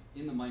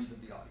in the minds of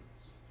the audience.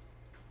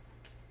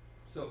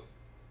 So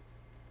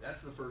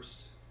that's the first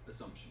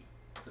assumption,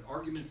 that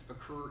arguments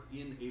occur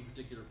in a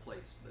particular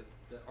place,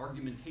 that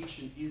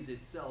argumentation is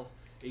itself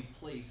a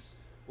place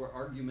where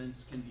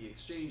arguments can be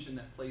exchanged, and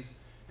that place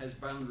has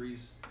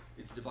boundaries.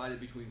 It's divided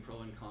between pro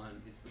and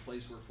con. It's the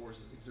place where force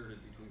is exerted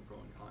between pro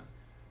and con.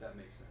 That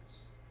makes sense.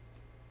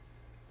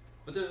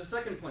 But there's a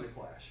second point of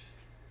clash.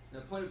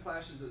 That point of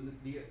clash is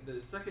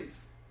the second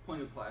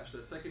point of clash,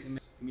 that second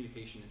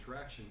communication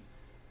interaction,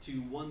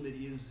 to one that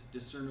is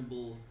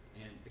discernible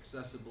and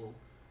accessible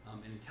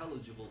and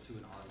intelligible to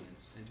an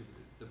audience and to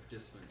the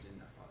participants in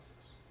that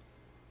process.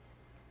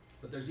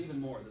 But there's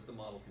even more that the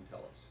model can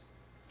tell us.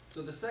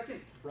 So the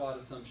second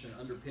broad assumption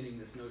underpinning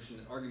this notion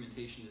that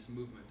argumentation is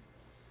movement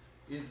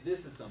is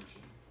this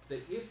assumption,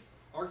 that if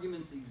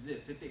arguments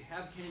exist, if they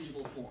have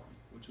tangible form,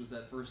 which was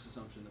that first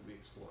assumption that we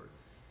explored,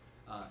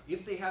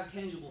 if they have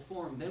tangible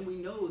form, then we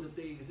know that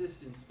they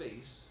exist in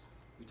space.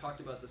 We talked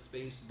about the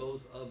space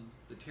both of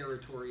the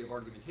territory of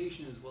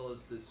argumentation as well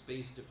as the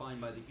space defined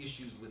by the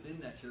issues within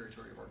that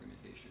territory of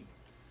argumentation.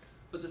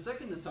 But the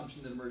second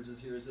assumption that emerges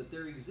here is that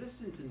their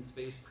existence in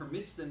space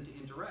permits them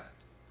to interact.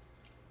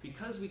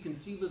 Because we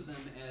conceive of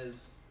them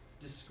as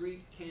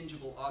discrete,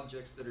 tangible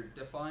objects that are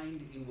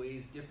defined in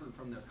ways different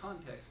from their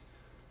context,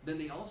 then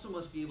they also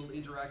must be able to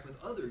interact with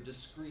other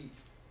discrete,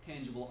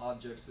 tangible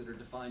objects that are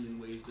defined in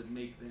ways that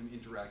make them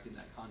interact in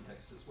that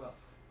context as well.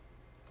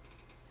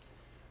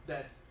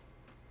 That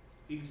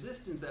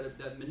existence,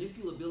 that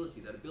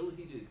manipulability, that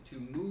ability to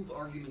move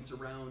arguments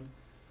around,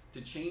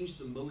 to change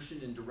the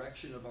motion and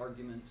direction of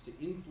arguments, to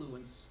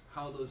influence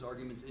how those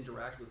arguments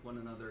interact with one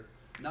another,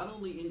 not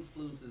only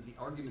influences the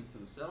arguments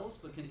themselves,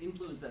 but can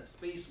influence that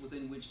space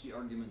within which the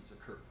arguments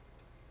occur.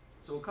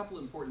 So a couple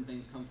important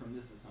things come from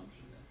this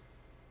assumption then.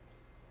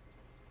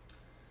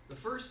 The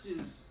first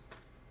is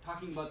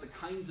talking about the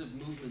kinds of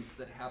movements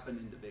that happen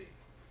in debate.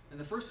 And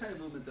the first kind of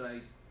movement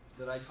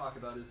that I talk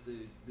about is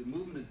the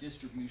movement of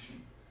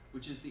distribution,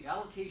 which is the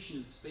allocation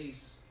of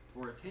space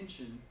or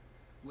attention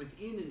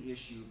within an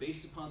issue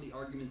based upon the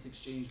arguments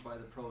exchanged by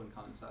the pro and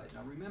con side.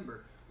 Now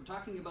remember, we're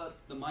talking about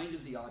the mind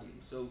of the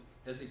audience. So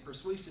as a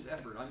persuasive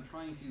effort, I'm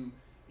trying to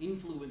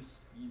influence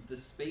the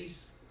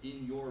space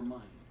in your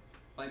mind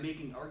by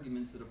making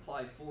arguments that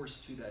apply force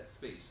to that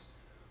space.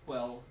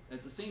 Well,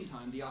 at the same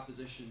time, the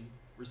opposition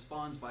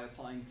responds by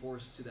applying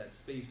force to that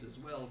space as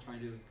well, trying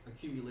to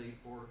accumulate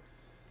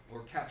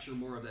or capture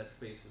more of that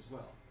space as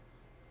well.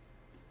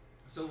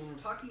 So when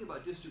we're talking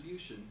about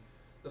distribution,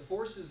 the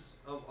forces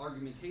of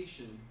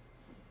argumentation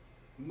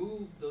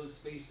move those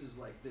spaces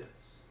like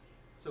this.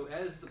 So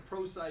as the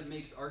pro side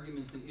makes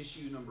arguments in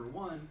issue number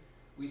one,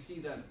 we see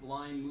that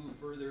line move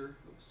further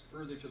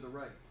to the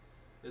right.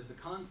 As the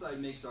con side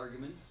makes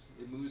arguments,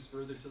 it moves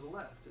further to the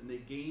left, and they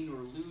gain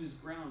or lose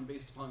ground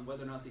based upon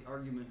whether or not the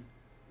argument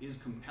is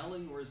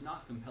compelling or is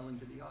not compelling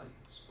to the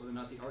audience, whether or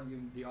not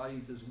the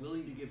audience is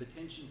willing to give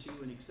attention to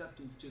and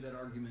acceptance to that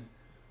argument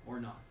or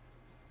not.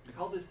 I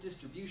call this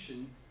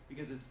distribution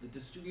because it's the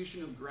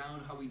distribution of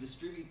ground, how we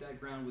distribute that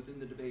ground within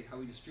the debate, how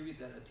we distribute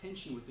that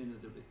attention within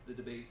the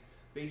debate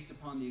based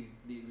upon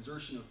the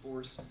exertion of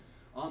force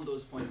on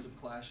those points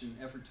of clash in an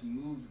effort to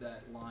move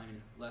that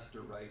line left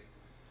or right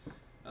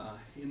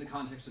in the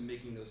context of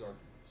making those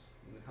arguments,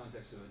 in the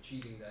context of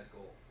achieving that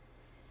goal.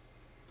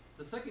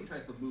 The second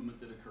type of movement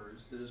that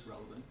occurs that is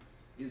relevant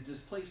is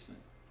displacement.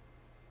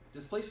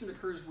 Displacement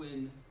occurs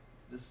when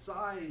the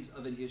size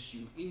of an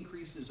issue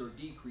increases or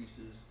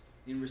decreases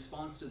in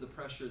response to the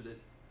pressure that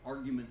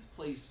arguments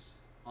place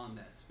on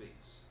that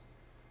space.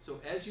 So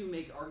as you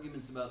make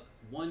arguments about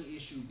one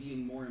issue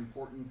being more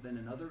important than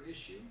another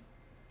issue,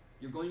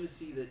 you're going to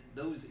see that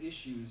those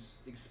issues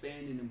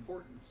expand in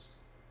importance.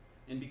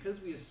 And because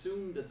we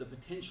assume that the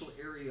potential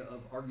area of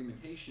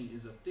argumentation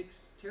is a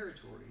fixed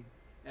territory,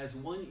 as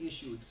one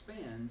issue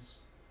expands,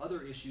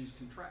 other issues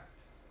contract.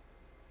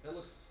 That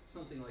looks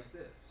something like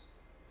this.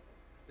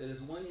 That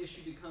as one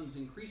issue becomes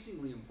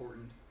increasingly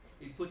important,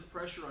 it puts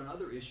pressure on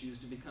other issues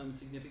to become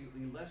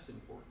significantly less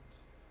important.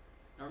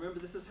 Now remember,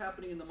 this is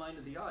happening in the mind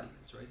of the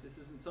audience, right? This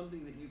isn't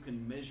something that you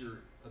can measure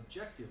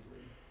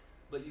objectively,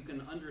 but you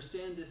can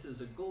understand this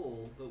as a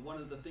goal, but one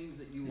of the things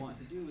that you want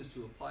to do is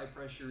to apply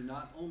pressure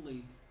not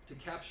only to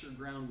capture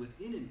ground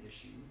within an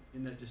issue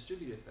in that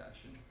distributive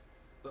fashion,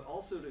 but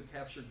also to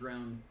capture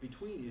ground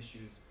between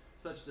issues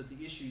such that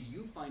the issue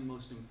you find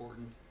most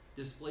important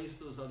displace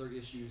those other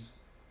issues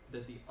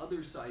that the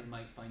other side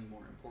might find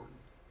more important.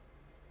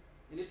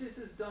 And if this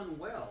is done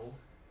well,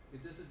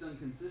 if this is done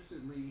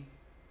consistently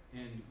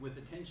and with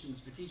attention,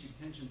 strategic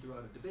attention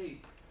throughout a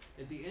debate,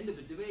 at the end of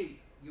a debate,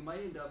 you might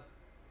end up,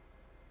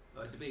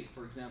 a debate,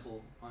 for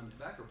example, on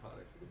tobacco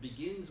products. It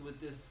begins with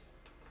this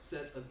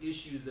set of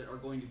issues that are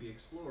going to be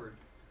explored.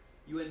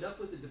 You end up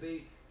with a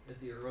debate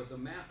or the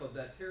map of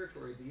that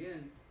territory at the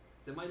end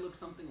that might look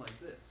something like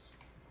this.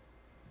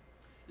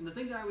 And the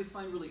thing that I always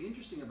find really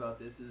interesting about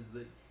this is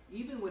that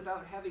even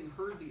without having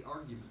heard the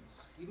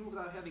arguments, even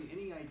without having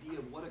any idea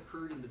of what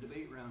occurred in the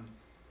debate round,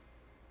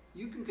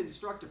 you can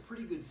construct a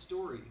pretty good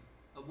story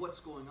of what's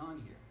going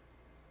on here.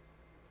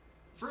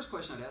 The first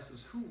question I'd ask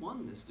is, who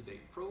won this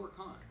debate, pro or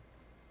con?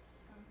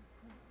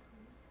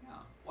 Yeah.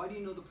 Why do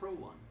you know the pro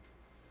won?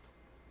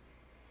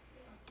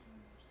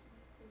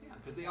 Yeah,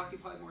 because they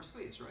occupy more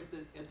space, right?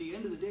 At the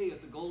end of the day,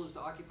 if the goal is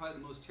to occupy the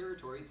most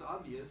territory, it's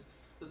obvious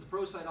that the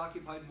pro side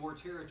occupied more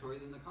territory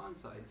than the con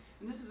side.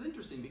 And this is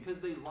interesting because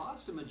they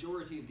lost a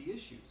majority of the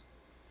issues.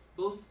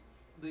 Both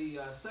the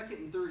second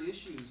and third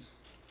issues,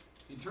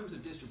 in terms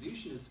of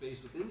distribution of space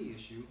within the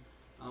issue,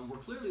 were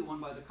clearly won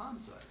by the con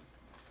side.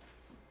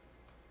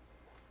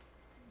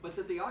 But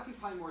that they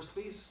occupy more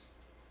space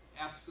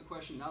asks the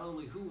question not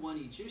only who won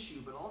each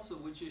issue, but also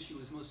which issue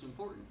is most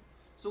important.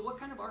 So what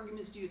kind of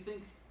arguments do you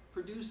think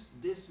produced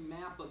this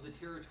map of the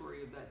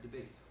territory of that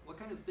debate? What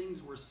kind of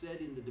things were said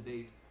in the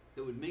debate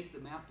that would make the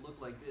map look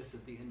like this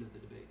at the end of the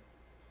debate?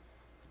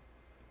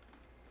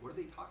 What are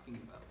they talking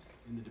about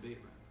in the debate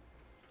round?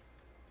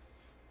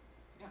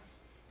 Yeah.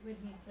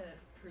 We'd need to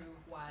prove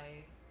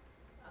why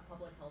a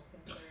public health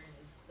concern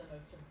is the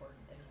most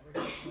important thing that we're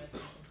dealing with.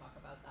 We can talk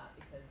about that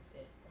because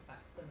it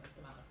affects the most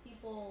amount of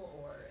people,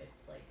 or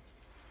it's like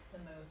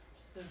the most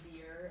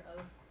severe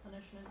of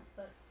punishments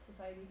that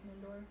society can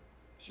endure.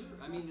 Sure.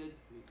 I mean,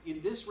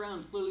 in this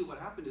round, clearly what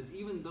happened is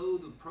even though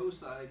the pro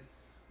side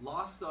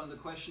lost on the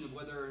question of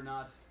whether or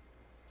not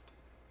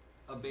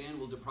a ban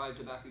will deprive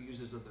tobacco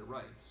users of their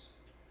rights,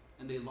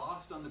 and they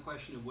lost on the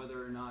question of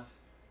whether or not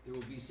there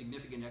will be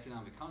significant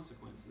economic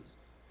consequences,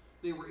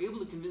 they were able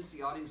to convince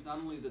the audience not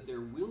only that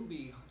there will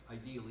be,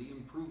 ideally,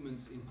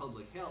 improvements in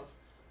public health,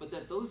 but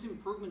that those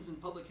improvements in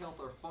public health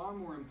are far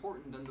more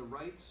important than the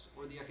rights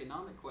or the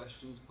economic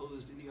questions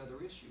posed in the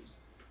other issues.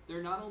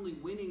 They're not only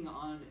winning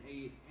on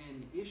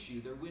an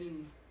issue,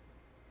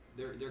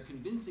 they're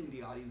convincing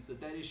the audience that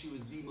that issue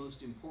is the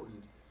most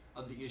important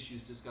of the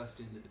issues discussed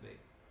in the debate.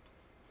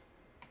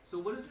 So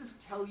what does this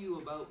tell you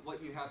about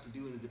what you have to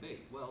do in a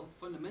debate? Well,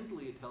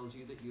 fundamentally it tells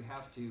you that you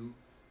have to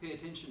pay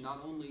attention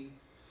not only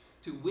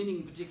to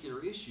winning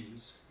particular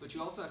issues, but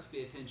you also have to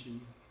pay attention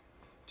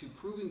to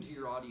proving to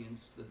your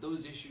audience that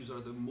those issues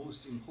are the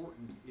most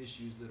important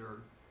issues that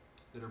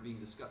are being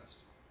discussed.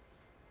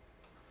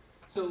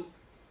 So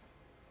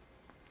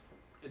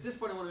at this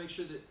point I want to make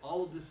sure that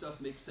all of this stuff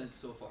makes sense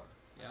so far.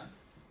 Yeah?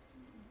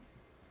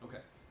 Okay.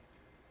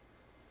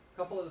 A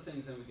couple other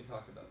things that we can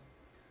talk about.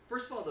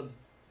 First of all,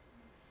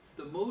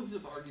 the modes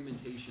of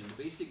argumentation,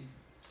 the basic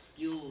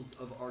skills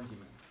of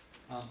argument,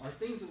 are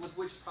things with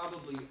which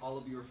probably all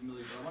of you are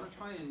familiar, but I want to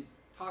try and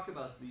talk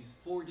about these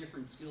 4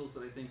 different skills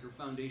that I think are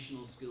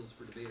foundational skills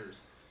for debaters,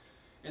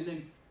 and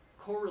then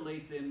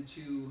correlate them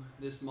to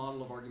this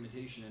model of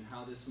argumentation and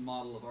how this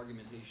model of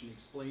argumentation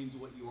explains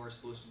what you are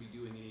supposed to be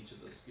doing in each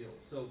of those skills.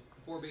 So,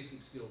 4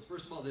 basic skills.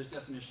 First of all, there's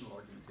definitional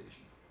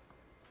argumentation.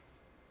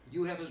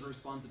 You have as a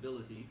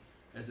responsibility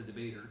as a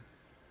debater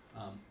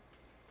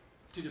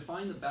to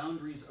define the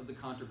boundaries of the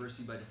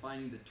controversy by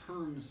defining the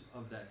terms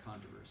of that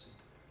controversy.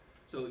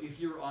 So if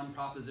you're on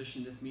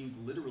proposition, this means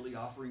literally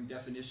offering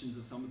definitions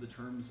of some of the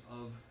terms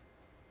of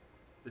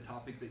the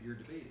topic that you're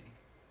debating.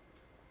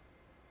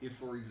 If,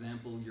 for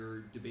example, you're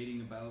debating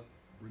about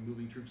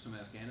removing troops from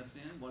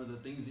Afghanistan, one of the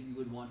things that you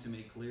would want to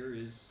make clear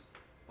is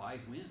by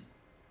when?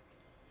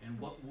 And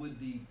what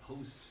would the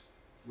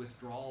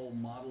post-withdrawal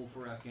model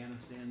for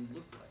Afghanistan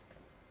look like?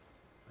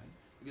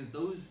 Because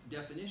those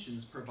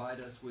definitions provide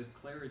us with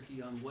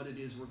clarity on what it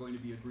is we're going to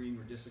be agreeing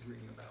or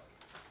disagreeing about.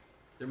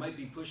 There might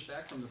be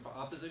pushback from the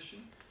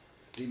opposition.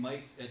 They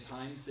might at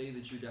times say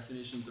that your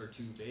definitions are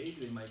too vague.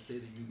 They might say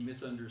that you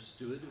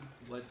misunderstood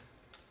what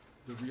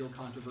the real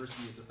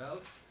controversy is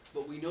about.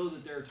 But we know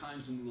that there are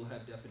times when we will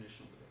have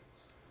definitional debates.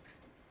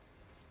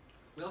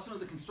 We also know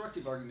that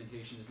constructive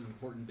argumentation is an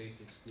important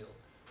basic skill.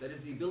 That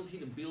is, the ability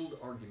to build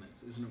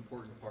arguments is an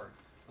important part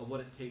of what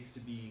it takes to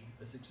be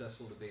a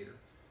successful debater.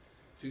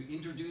 To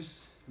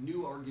introduce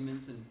new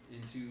arguments and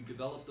to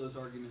develop those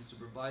arguments, to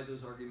provide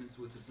those arguments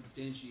with the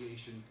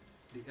substantiation,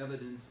 the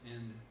evidence,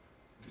 and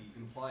the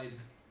implied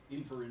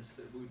inference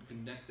that would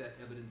connect that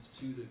evidence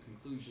to the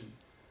conclusion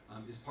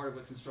is part of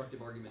what constructive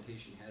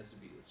argumentation has to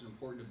be. It's an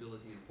important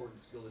ability, an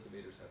important skill that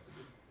debaters have to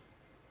do.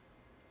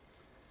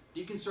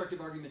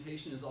 Deconstructive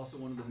argumentation is also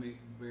one of the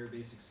very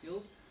basic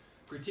skills.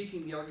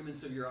 Critiquing the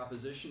arguments of your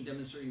opposition,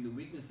 demonstrating the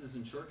weaknesses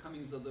and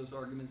shortcomings of those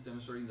arguments,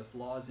 demonstrating the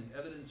flaws in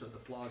evidence or the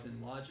flaws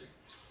in logic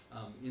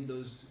in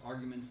those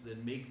arguments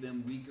that make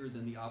them weaker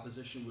than the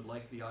opposition would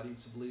like the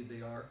audience to believe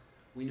they are.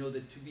 We know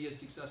that to be a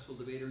successful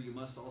debater, you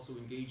must also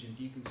engage in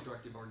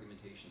deconstructive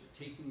argumentation,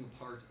 the taking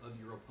apart of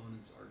your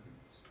opponent's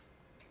arguments.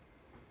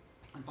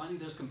 And finally,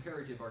 there's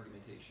comparative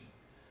argumentation.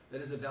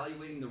 That is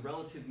evaluating the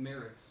relative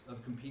merits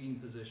of competing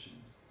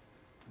positions.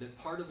 That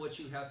part of what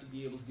you have to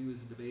be able to do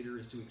as a debater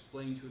is to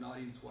explain to an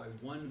audience why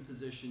one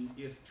position,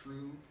 if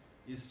true,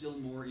 is still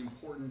more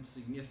important,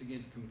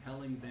 significant,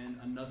 compelling than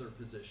another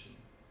position,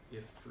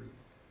 if true.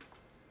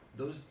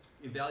 Those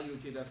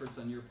evaluative efforts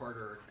on your part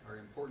are an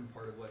important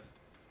part of what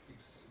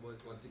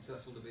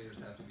successful debaters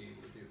have to be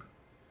able to do.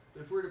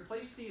 But if we were to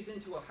place these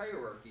into a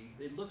hierarchy,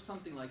 they'd look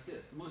something like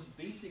this. The most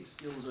basic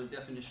skills are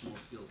definitional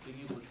skills, being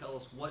able to tell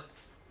us what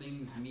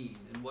things mean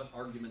and what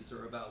arguments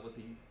are about, what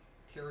the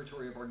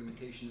territory of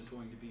argumentation is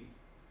going to be.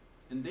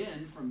 And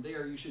then, from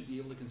there, you should be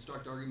able to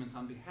construct arguments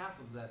on behalf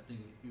of that thing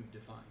that you've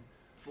defined,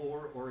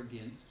 for or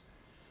against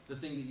the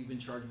thing that you've been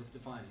charged with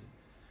defining.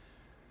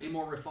 A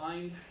more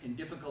refined and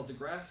difficult to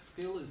grasp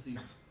skill is the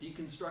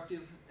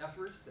deconstructive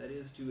effort, that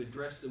is, to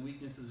address the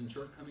weaknesses and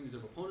shortcomings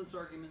of opponents'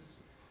 arguments.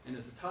 And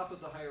at the top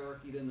of the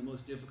hierarchy, then, the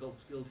most difficult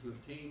skill to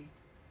obtain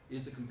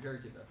is the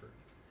comparative effort.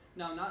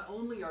 Now, not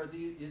only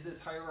is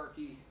this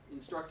hierarchy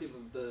instructive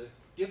of the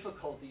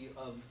difficulty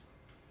of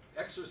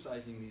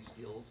exercising these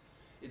skills,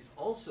 it's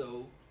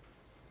also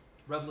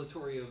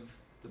revelatory of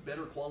the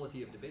better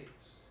quality of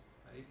debates,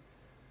 right?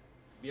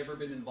 Have you ever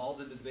been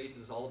involved in a debate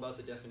that's all about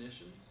the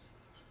definitions?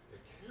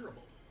 They're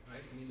terrible,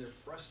 right? I mean, they're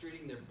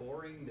frustrating, they're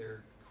boring,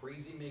 they're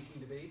crazy-making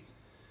debates.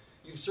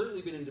 You've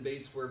certainly been in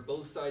debates where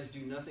both sides do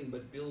nothing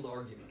but build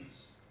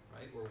arguments,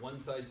 right? Where one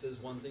side says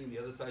one thing, the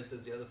other side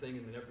says the other thing,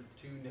 and the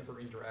two never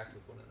interact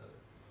with one another.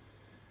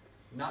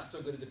 Not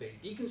so good a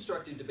debate.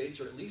 Deconstructive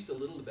debates are at least a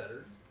little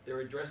better.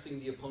 They're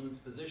addressing the opponent's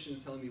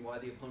positions, telling me why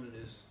the opponent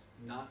is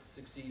not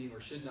succeeding or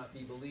should not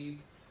be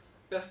believed.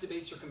 Best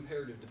debates are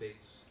comparative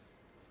debates.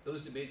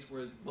 Those debates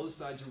where both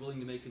sides are willing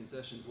to make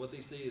concessions. What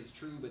they say is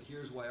true, but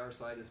here's why our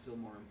side is still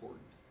more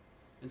important.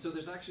 And so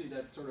there's actually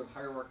that sort of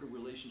hierarchical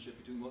relationship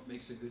between what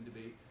makes a good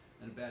debate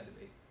and a bad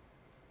debate.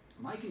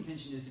 My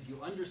contention is if you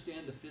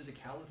understand the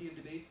physicality of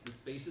debates, the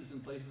spaces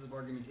and places of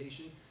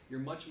argumentation,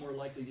 you're much more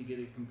likely to get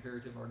a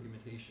comparative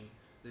argumentation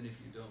than if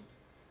you don't.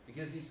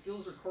 Because these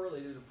skills are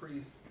correlated in a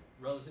pretty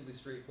relatively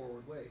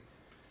straightforward way.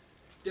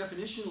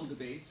 Definitional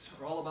debates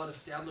are all about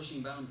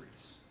establishing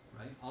boundaries,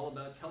 right? All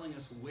about telling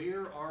us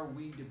where are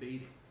we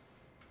debating.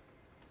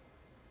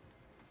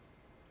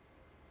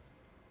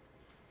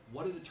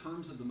 What are the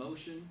terms of the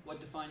motion? What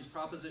defines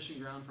proposition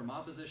ground from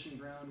opposition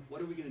ground?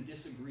 What are we going to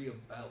disagree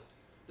about?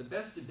 The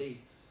best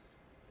debates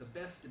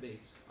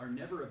are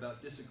never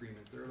about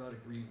disagreements, they're about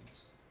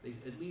agreements. They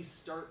at least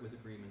start with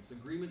agreements.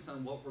 Agreements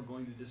on what we're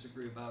going to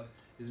disagree about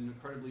is an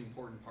incredibly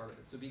important part of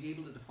it. So being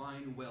able to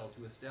define well,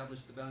 to establish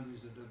the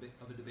boundaries of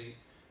a debate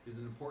is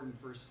an important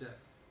first step.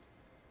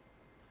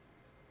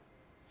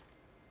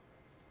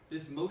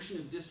 This motion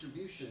of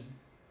distribution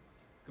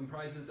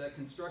comprises that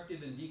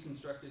constructive and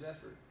deconstructive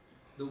effort.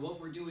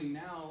 What we're doing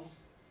now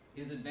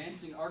is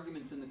advancing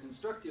arguments in the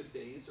constructive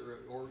phase,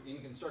 or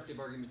in constructive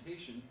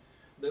argumentation,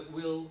 that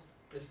will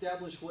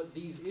establish what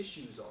these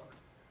issues are,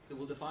 that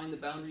will define the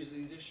boundaries of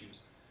these issues.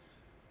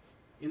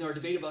 In our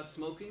debate about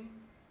smoking,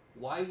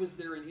 why was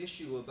there an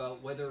issue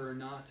about whether or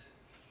not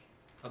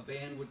a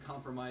ban would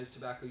compromise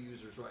tobacco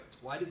users' rights?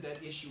 Why did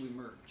that issue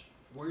emerge?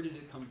 Where did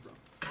it come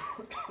from?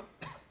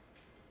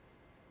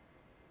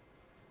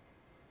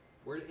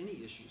 Where did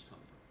any issues come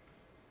from?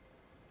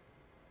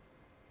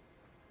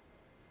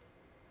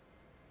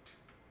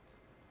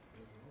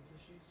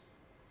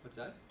 What's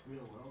that?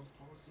 Real-world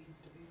policy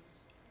debates?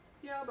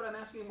 Yeah, but I'm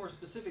asking a more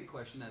specific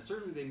question. That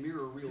certainly they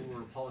mirror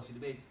real-world policy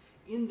debates.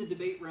 In the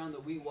debate round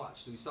that we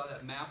watched, so we saw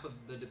that map of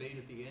the debate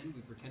at the end.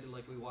 We pretended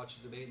like we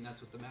watched the debate, and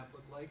that's what the map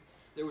looked like.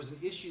 There was an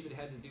issue that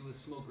had to do with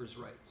smokers'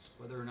 rights,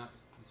 whether or not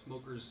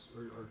smokers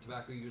or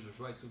tobacco users'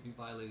 rights would be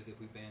violated if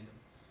we banned them.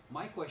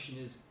 My question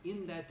is,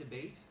 in that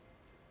debate,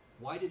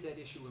 why did that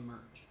issue emerge?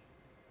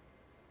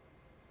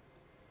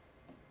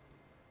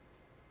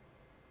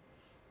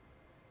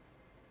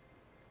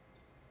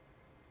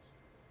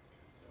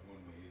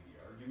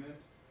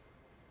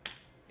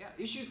 Yeah,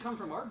 issues come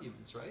from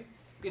arguments, right?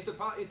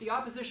 If the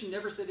opposition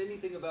never said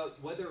anything about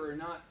whether or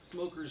not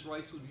smokers'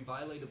 rights would be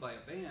violated by a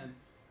ban,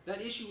 that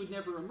issue would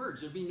never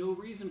emerge. There'd be no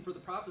reason for the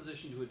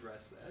proposition to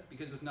address that,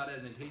 because it's not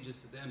advantageous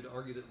to them to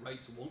argue that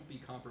rights won't be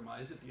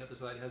compromised if the other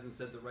side hasn't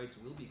said the rights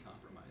will be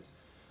compromised.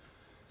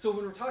 So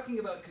when we're talking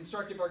about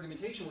constructive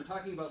argumentation, we're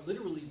talking about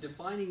literally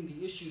defining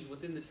the issues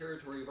within the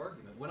territory of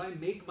argument. When I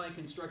make my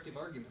constructive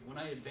argument, when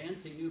I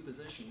advance a new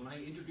position, when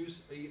I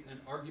introduce an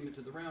argument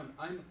to the round,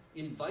 I'm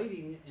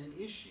inviting an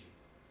issue.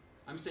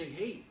 I'm saying,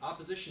 hey,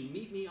 opposition,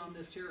 meet me on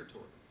this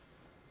territory.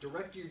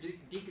 Direct your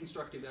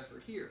deconstructive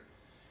effort here.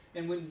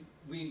 And when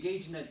we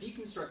engage in that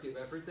deconstructive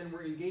effort, then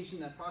we're engaged in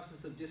that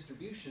process of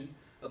distribution,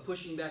 of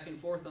pushing back and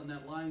forth on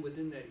that line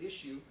within that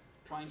issue,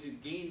 trying to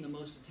gain the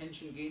most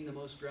attention, gain the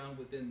most ground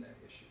within that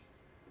issue.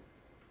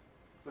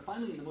 But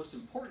finally, the most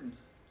important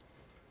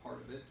part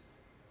of it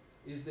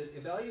is that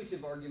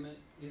evaluative argument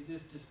is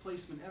this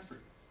displacement effort.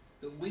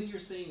 That when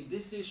you're saying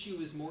this issue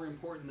is more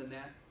important than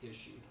that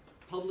issue,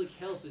 public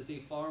health is a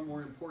far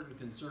more important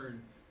concern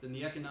than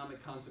the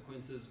economic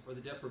consequences or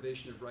the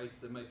deprivation of rights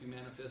that might be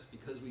manifest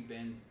because we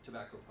ban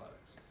tobacco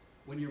products.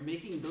 When you're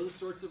making those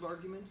sorts of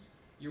arguments,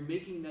 you're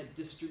making that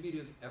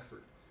distributive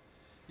effort.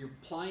 You're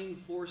applying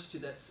force to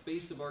that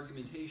space of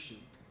argumentation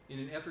in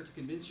an effort to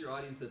convince your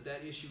audience that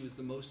that issue is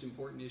the most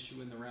important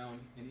issue in the round,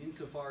 and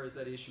insofar as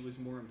that issue is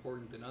more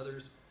important than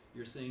others,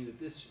 you're saying that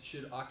this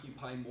should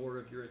occupy more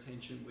of your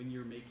attention when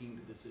you're making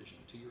the decision.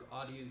 To your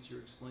audience,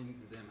 you're explaining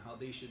to them how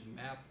they should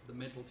map the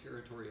mental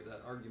territory of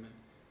that argument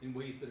in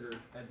ways that are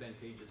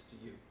advantageous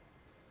to you.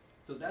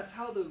 So that's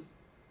how the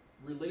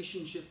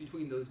relationship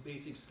between those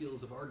basic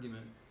skills of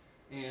argument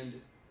and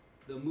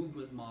the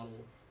movement model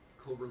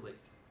correlate.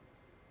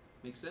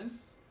 Make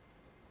sense?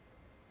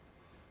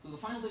 So the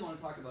final thing I want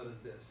to talk about is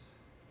this.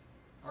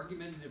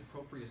 Argumentative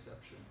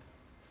proprioception.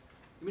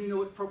 Anybody know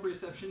what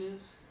proprioception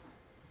is?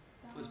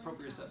 What's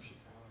proprioception?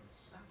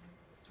 Balance.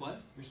 It's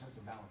what? Your sense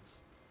of balance.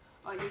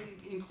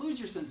 It includes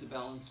your sense of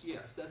balance,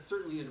 yes. That's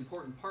certainly an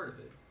important part of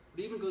it.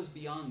 But it even goes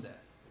beyond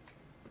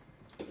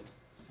that.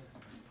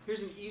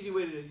 Here's an easy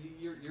way to,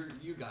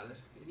 you got it.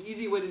 An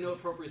easy way to know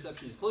what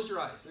proprioception is. Close your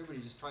eyes. Everybody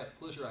just try it.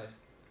 Close your eyes.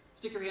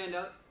 Stick your hand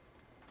out.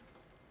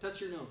 Touch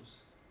your nose.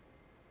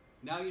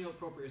 Now you know what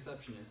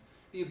proprioception is.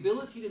 The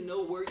ability to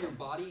know where your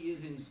body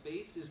is in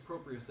space is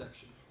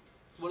proprioception.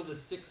 It's one of the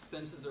sixth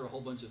senses. There are a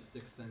whole bunch of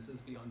sixth senses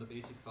beyond the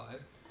basic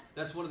five.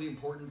 That's one of the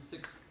important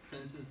sixth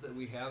senses that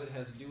we have. It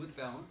has to do with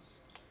balance.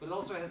 but it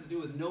also has to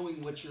do with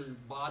knowing what your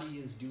body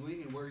is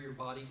doing and where your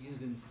body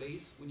is in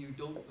space when you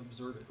don't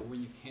observe it or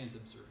when you can't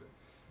observe it.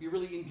 It'd be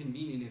really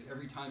inconvenient if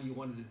every time you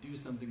wanted to do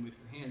something with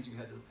your hands, you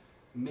had to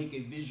make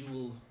a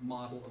visual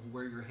model of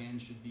where your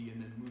hands should be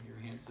and then move your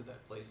hands to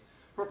that place.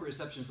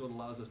 Proprioception is what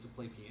allows us to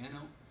play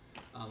piano,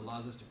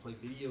 allows us to play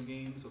video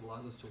games, what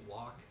allows us to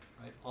walk,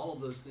 right? All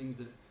of those things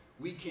that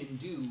we can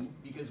do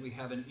because we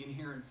have an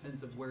inherent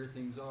sense of where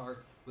things are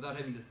without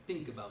having to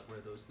think about where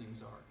those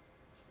things are.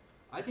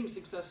 I think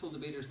successful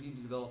debaters need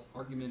to develop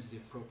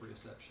argumentative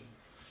proprioception.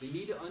 They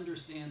need to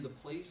understand the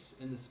place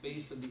and the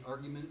space of the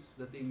arguments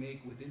that they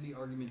make within the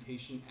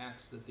argumentation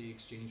acts that they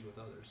exchange with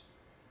others.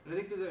 And I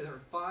think that there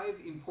are 5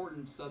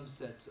 important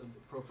subsets of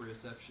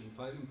proprioception,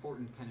 5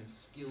 important kind of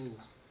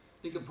skills.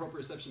 Think of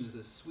proprioception as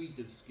a suite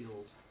of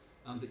skills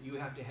that you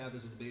have to have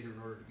as a debater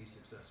in order to be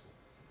successful.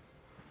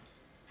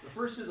 The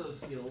first of those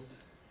skills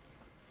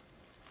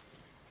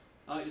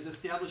is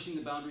establishing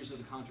the boundaries of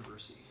the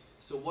controversy.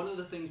 So one of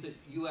the things that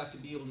you have to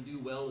be able to do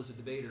well as a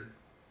debater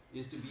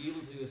is to be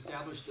able to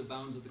establish the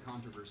bounds of the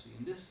controversy.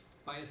 And this,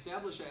 by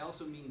establish, I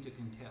also mean to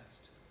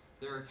contest.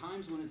 There are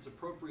times when it's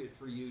appropriate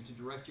for you to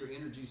direct your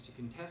energies to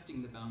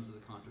contesting the bounds of the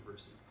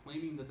controversy,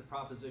 claiming that the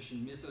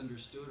proposition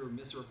misunderstood or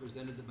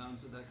misrepresented the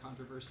bounds of that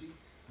controversy.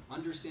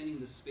 Understanding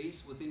the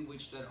space within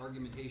which that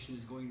argumentation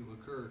is going to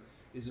occur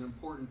is an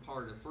important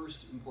part, a first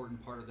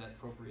important part of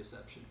that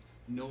proprioception,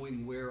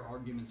 knowing where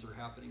arguments are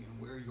happening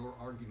and where your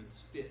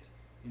arguments fit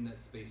in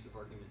that space of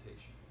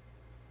argumentation.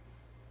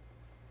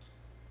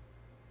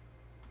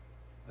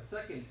 The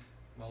second,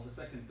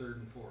 third,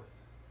 and fourth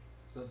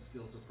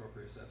sub-skills of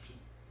proprioception.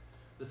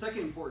 The second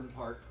important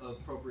part of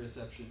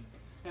proprioception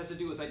has to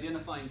do with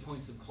identifying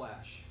points of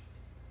clash.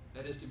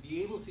 That is, to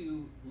be able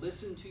to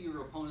listen to your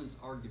opponent's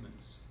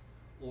arguments,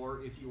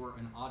 or if you are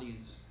an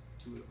audience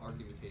to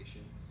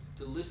argumentation,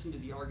 to listen to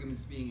the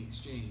arguments being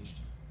exchanged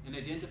and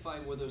identify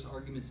where those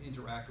arguments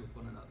interact with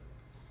one another.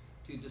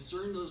 To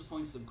discern those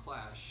points of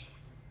clash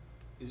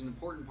is an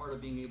important part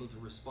of being able to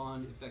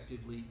respond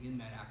effectively in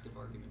that act of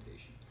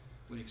argumentation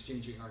when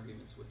exchanging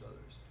arguments with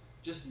others.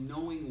 Just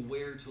knowing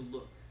where to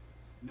look,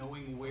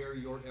 knowing where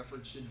your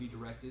efforts should be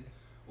directed,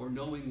 or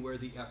knowing where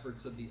the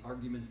efforts of the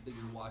arguments that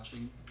you're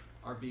watching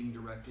are being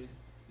directed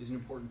is an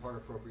important part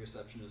of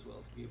proprioception as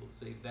well, to be able to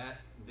say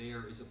that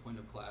there is a point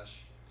of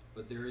clash,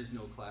 but there is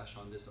no clash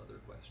on this other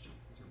question.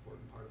 It's an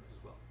important part of it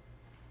as well.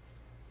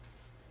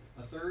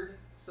 A third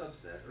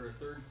subset, or a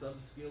third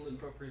sub-skill in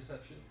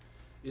proprioception,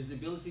 is the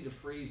ability to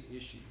phrase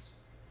issues.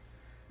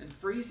 And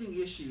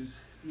phrasing issues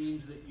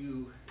means that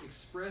you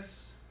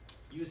express,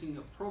 using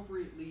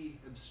appropriately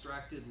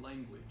abstracted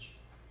language,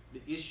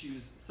 the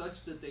issues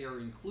such that they are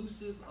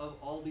inclusive of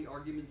all the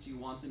arguments you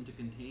want them to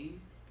contain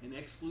and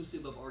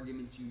exclusive of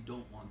arguments you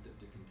don't want them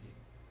to contain.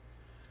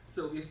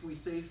 So if we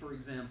say, for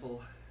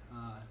example,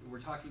 we're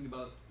talking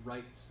about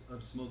rights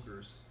of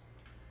smokers,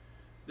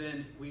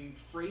 then we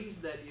phrase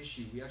that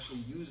issue, we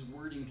actually use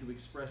wording to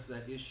express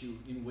that issue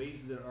in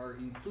ways that are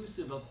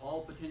inclusive of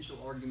all potential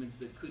arguments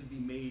that could be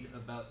made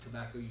about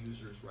tobacco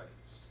users'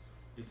 rights.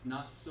 It's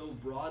not so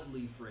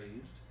broadly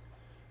phrased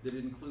that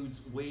it includes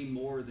way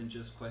more than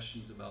just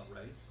questions about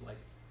rights, like,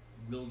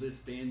 will this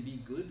ban be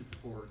good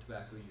for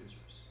tobacco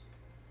users?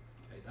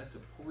 Okay, that's a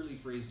poorly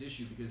phrased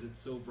issue because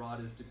it's so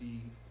broad as to be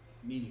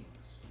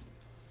meaningless.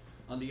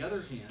 On the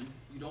other hand,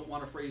 you don't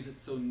want to phrase it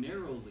so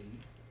narrowly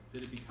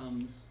that it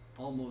becomes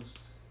almost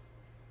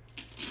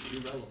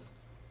irrelevant.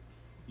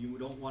 You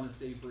don't want to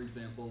say, for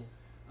example,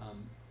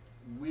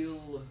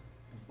 will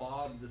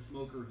Bob, the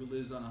smoker who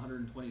lives on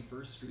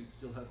 121st Street,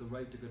 still have the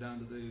right to go down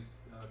to the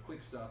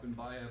Quick Stop and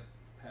buy a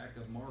pack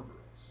of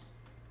Marlboros?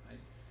 Right?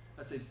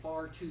 That's a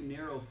far too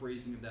narrow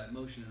phrasing of that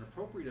motion. An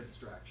appropriate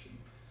abstraction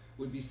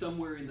would be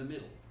somewhere in the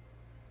middle.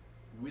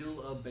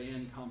 Will a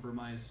ban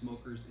compromise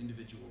smokers'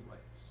 individual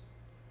rights?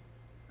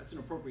 That's an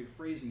appropriate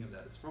phrasing of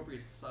that. It's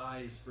appropriate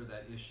size for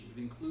that issue. It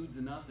includes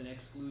enough and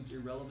excludes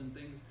irrelevant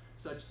things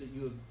such that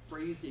you have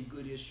phrased a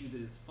good issue that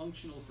is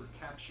functional for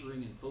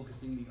capturing and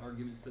focusing the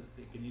arguments so that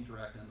they can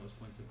interact on those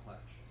points of clash.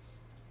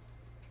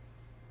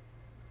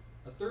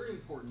 A third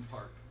important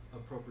part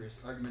of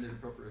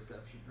argumentative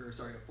proprioception,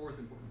 a fourth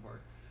important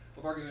part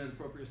of argumentative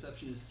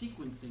proprioception is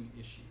sequencing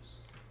issues.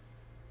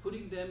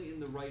 Putting them in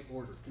the right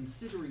order,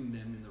 considering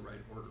them in the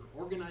right order,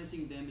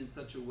 organizing them in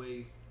such a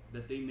way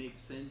that they make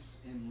sense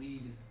and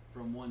lead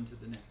from one to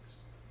the next.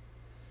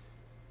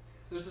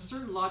 There's a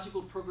certain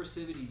logical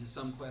progressivity to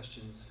some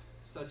questions,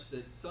 such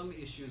that some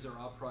issues are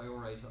a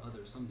priori to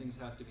others. Some things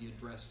have to be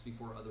addressed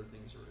before other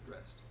things are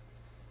addressed.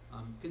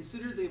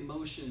 Consider the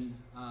motion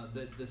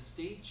that the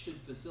state should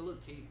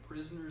facilitate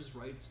prisoners'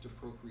 rights to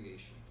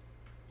procreation.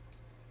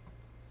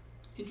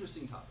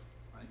 Interesting topic,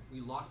 right? We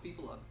lock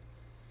people up.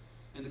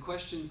 And the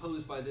question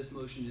posed by this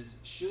motion is,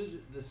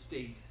 should the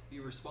state be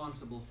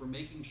responsible for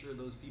making sure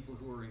those people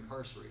who are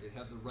incarcerated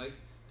have the right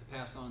to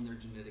pass on their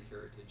genetic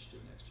heritage to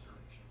the next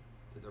generation,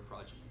 to their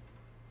progeny?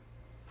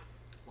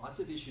 Lots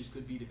of issues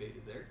could be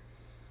debated there,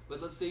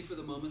 but let's say for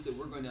the moment that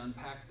we're going to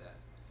unpack that.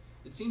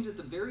 It seems that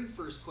the very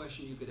first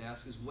question you could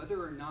ask is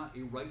whether or not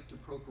a right to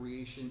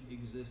procreation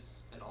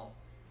exists at all.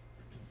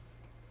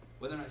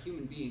 Whether or not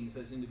human beings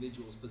as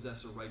individuals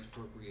possess a right to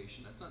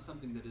procreation. That's not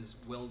something that is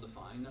well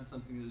defined, not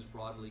something that is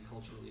broadly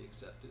culturally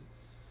accepted,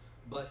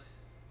 but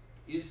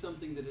is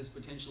something that is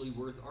potentially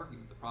worth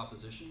arguing. The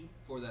proposition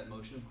for that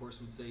motion, of course,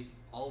 would say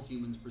all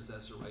humans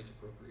possess a right to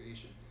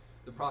procreation.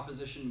 The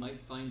proposition might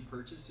find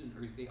purchase,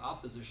 or the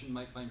opposition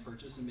might find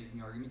purchase in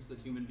making arguments that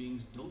human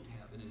beings don't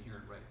have an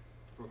inherent right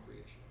to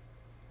procreation.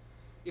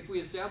 If we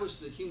establish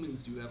that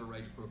humans do have a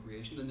right to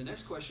procreation, then the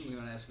next question we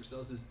want to ask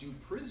ourselves is, do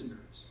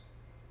prisoners,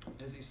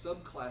 as a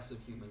subclass of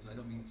humans, I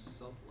don't mean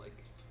sub like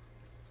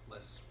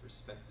less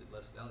respected,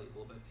 less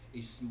valuable, but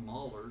a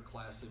smaller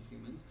class of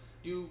humans,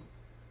 do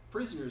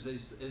prisoners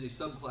as a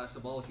subclass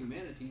of all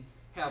humanity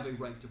have a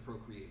right to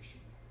procreation?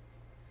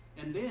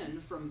 And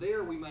then from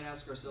there we might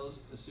ask ourselves,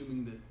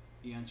 assuming that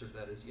the answer to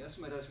that is yes,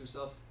 we might ask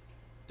ourselves,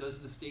 does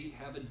the state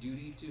have a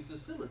duty to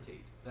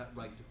facilitate that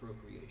right to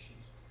procreation?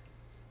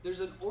 There's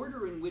an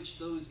order in which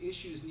those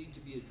issues need to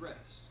be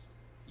addressed.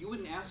 You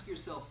wouldn't ask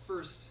yourself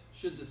first,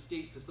 should the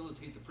state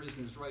facilitate the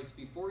prisoner's rights,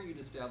 before you'd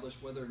establish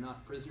whether or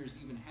not prisoners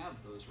even have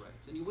those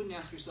rights. And you wouldn't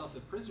ask yourself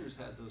if prisoners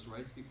had those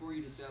rights before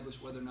you'd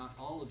establish whether or not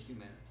all of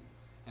humanity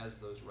has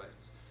those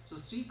rights. So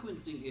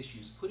sequencing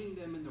issues, putting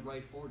them in the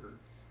right order,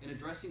 and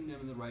addressing them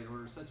in the right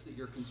order such that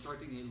you're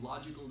constructing a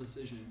logical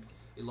decision,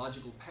 a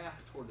logical path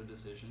toward a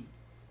decision.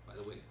 By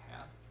the way,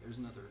 path, there's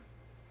another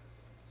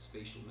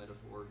spatial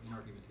metaphor in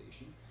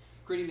argumentation.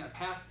 Creating that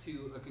path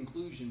to a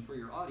conclusion for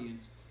your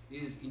audience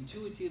is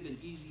intuitive and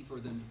easy for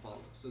them to follow.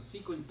 So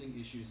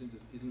sequencing issues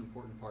is an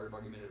important part of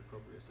argumentative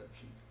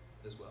proprioception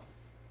as well.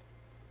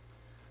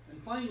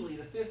 And finally,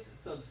 the fifth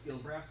sub-skill,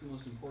 perhaps the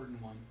most important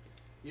one,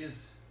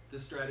 is the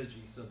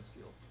strategy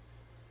sub-skill.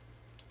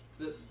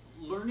 The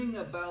learning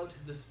about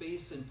the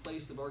space and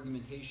place of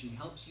argumentation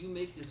helps you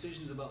make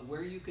decisions about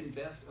where you can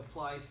best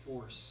apply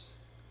force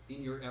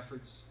in your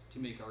efforts to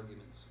make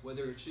arguments.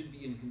 Whether it should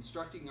be in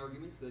constructing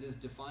arguments, that is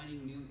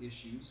defining new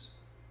issues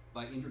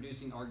by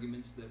introducing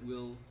arguments that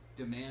will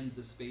demand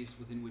the space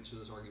within which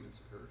those arguments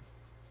occur.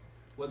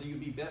 Whether you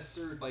be best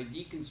served by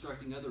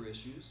deconstructing other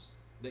issues,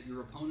 that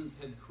your opponents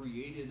have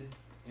created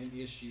an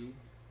issue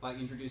by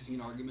introducing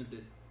an argument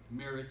that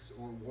merits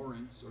or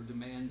warrants or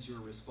demands your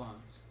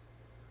response.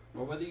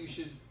 Or whether you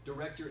should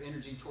direct your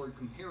energy toward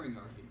comparing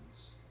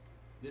arguments.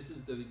 This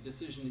is the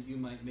decision that you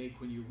might make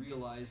when you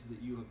realize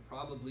that you have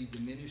probably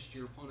diminished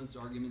your opponent's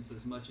arguments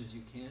as much as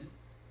you can,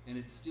 and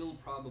it still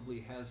probably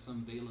has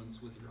some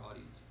valence with your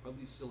audience. It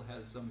probably still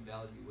has some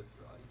value with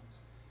your audience.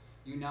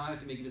 You now have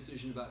to make a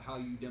decision about how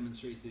you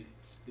demonstrate that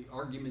the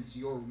arguments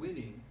you're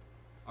winning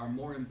are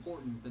more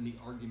important than the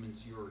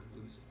arguments you're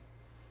losing.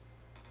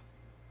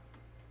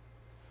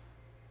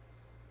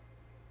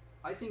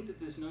 I think that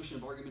this notion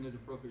of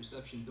argumentative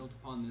proprioception built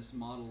upon this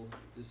model,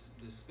 this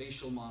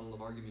spatial model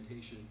of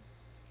argumentation,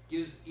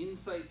 gives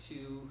insight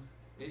to,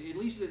 at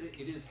least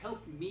it has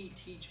helped me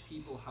teach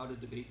people how to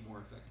debate more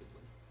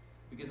effectively.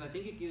 Because I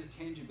think it gives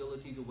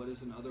tangibility to what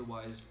is an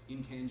otherwise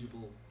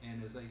intangible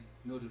and, as I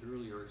noted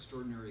earlier,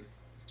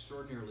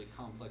 extraordinarily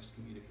complex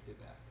communicative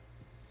act.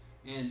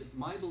 And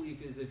my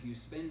belief is if you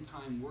spend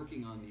time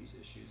working on these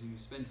issues, and you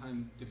spend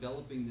time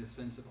developing this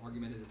sense of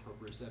argumentative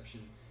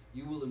proprioception,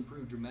 you will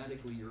improve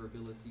dramatically your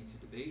ability to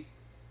debate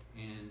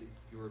and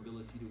your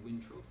ability to win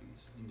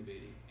trophies in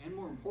debating. And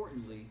more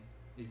importantly,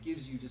 it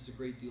gives you just a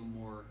great deal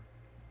more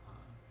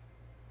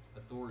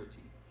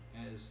authority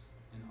as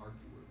an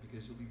arguer,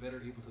 because you'll be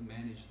better able to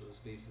manage those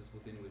spaces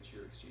within which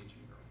you're exchanging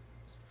your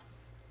arguments.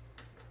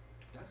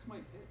 That's my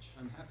pitch.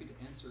 I'm happy to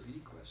answer any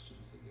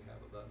questions that you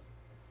have about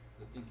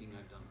the thinking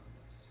I've done on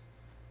this.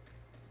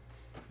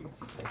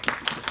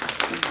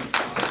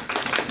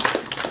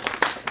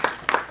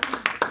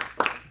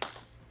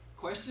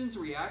 Questions,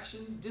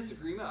 reactions,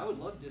 disagreement? I would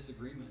love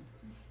disagreement.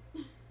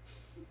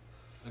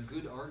 A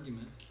good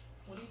argument.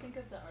 What do you think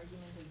of the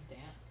argument as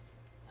dance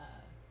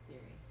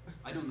theory?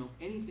 I don't know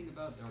anything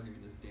about the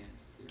argument as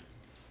dance theory.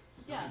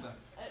 Tell me Yes. about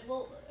it.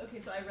 Well,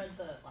 okay, so I read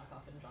the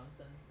Lakoff and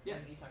Johnson, Yeah.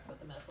 and you talked about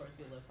the metaphors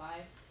we live by,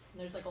 and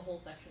there's like a whole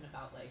section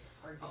about like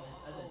argument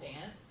as a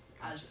dance,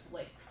 as gotcha.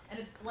 like, and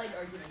it's like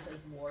argument as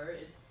war.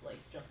 It's like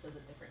just as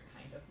a different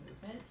kind of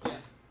movement,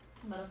 Yeah.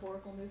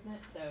 metaphorical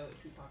movement. So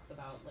she talks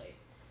about like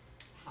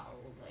how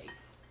like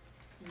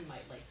you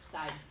might like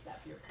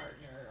sidestep your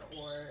partner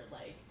or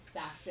like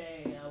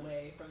sashay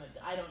away from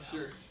I don't know.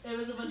 Sure. It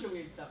was a bunch of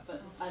weird stuff,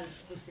 but I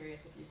was curious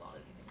if you thought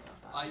anything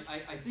about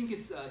that. I think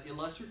it's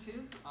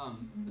illustrative. I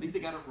think they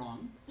got it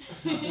wrong.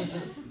 No,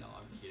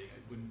 I'm kidding. I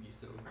wouldn't be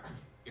so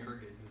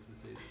arrogant as to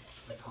say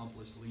that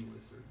accomplished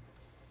linguists are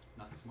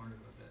not smart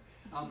about that.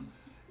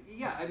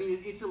 Yeah, I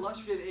mean, it's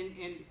illustrative,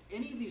 and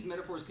any of these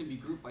metaphors can be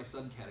grouped by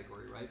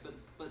subcategory, right?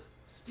 But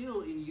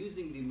still, in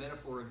using the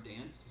metaphor of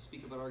dance to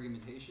speak about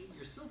argumentation,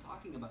 you're still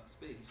talking about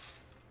space,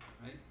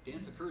 right?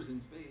 Dance occurs in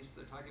space.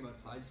 They're talking about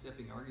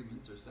sidestepping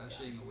arguments or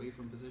sashaying away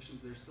from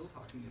positions. They're still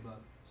talking about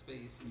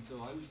space, and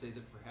so I would say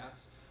that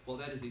perhaps, while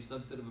that is a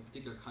subset of a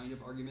particular kind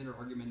of argument or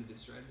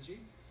argumentative strategy,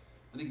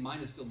 I think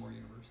mine is still more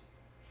universal.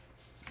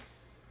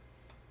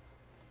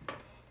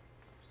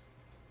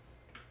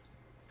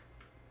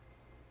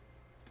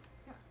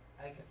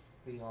 I guess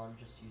beyond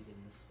just using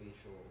the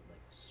spatial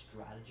like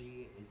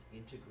strategy is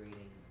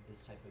integrating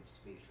this type of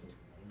spatial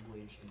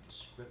language and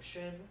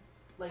description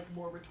like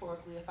more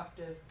rhetorically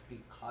effective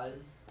because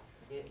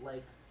it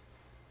like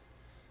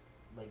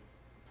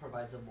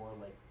provides a more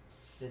like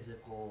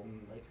physical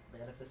like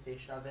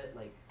manifestation of it.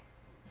 Like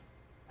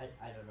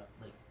I don't know,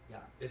 like yeah.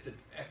 It's an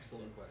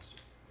excellent question.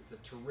 It's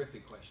a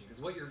terrific question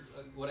because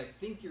what I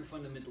think you're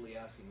fundamentally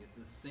asking is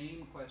the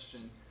same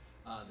question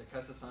that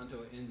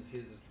Casasanto ends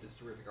this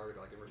terrific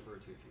article. I can refer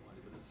to if you want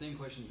to, but it's the same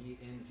question he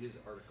ends his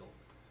article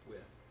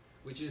with,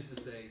 which is to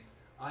say,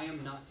 I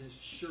am not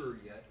sure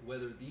yet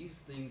whether these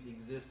things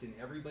exist in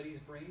everybody's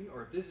brain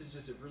or if this is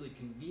just a really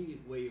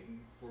convenient way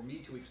for me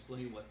to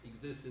explain what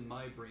exists in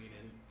my brain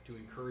and to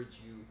encourage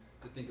you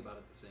to think about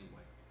it the same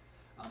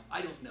way.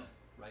 I don't know,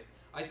 right?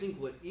 I think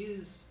what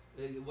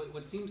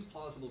seems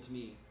plausible to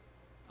me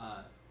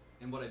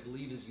and what I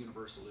believe is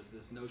universal is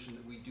this notion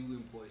that we do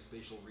employ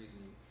spatial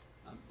reasoning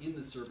in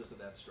the service of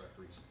abstract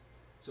reasoning.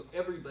 So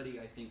everybody,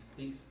 I think,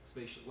 thinks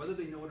spatially, whether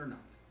they know it or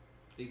not.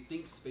 They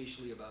think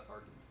spatially about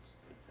arguments.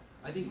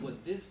 I think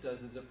what this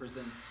does is it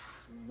presents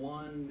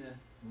one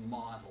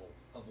model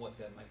of what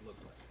that might look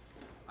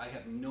like. I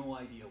have no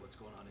idea what's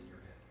going on in your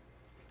head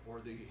or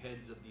the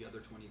heads of the other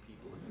 20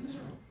 people in this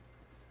room.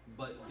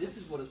 But this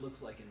is what it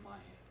looks like in my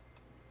head.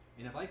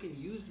 And if I can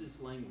use this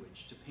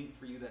language to paint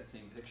for you that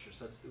same picture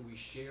such that we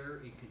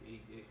share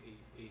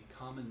a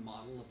common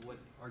model of what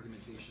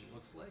argumentation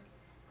looks like,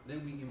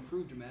 then we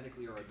improve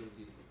dramatically our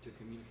ability to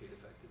communicate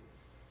effectively.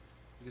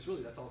 Because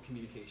really that's all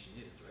communication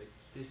is, right?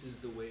 This is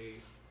the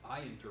way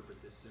I interpret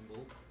this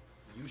symbol.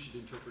 You should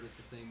interpret it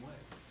the same way.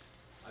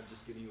 I've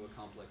just given you a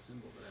complex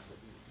symbol that I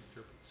hope you can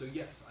interpret. So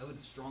yes, I would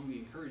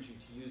strongly encourage you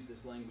to use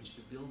this language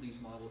to build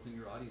these models in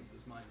your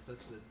audience's mind such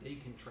that they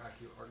can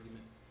track your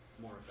argument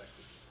more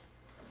effectively.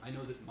 I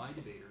know that my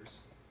debaters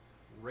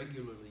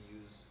regularly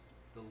use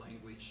the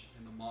language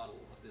and the model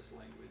of this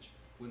language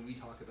when we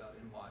talk about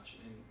and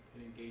watch and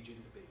engage in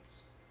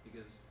debates,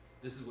 because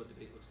this is what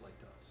debate looks like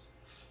to us.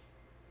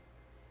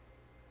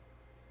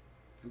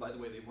 And by the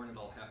way, they weren't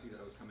at all happy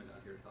that I was coming down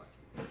here to talk to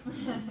you.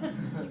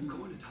 I'm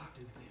going to talk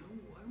to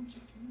them? Why would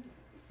you do that?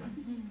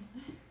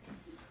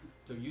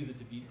 So use it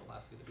to beat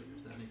Alaska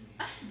debaters. That made me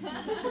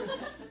happy.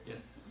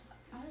 Yes?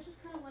 I was just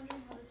kind of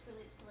wondering how this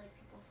relates to like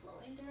people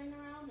flowing during a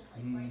round and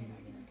like writing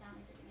arguments down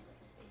and giving it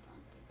like a space on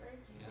paper.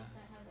 Do you think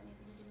that has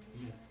anything to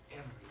do with It it? has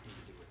everything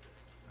to do with it,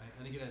 right?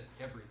 I think it has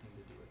everything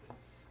to do with it.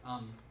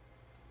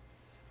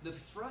 The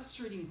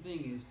frustrating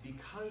thing is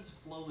because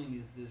flowing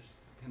is this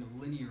kind of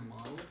linear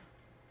model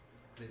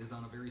that is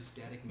on a very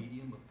static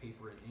medium of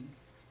paper and ink,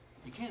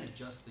 you can't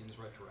adjust things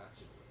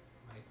retroactively,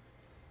 right?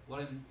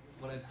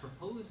 What I've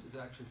proposed is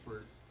actually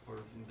for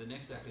the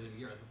next academic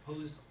year, I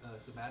proposed a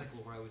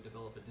sabbatical where I would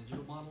develop a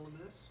digital model of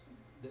this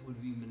that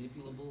would be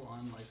manipulable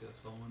on like a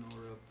phone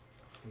or a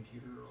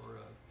computer or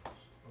a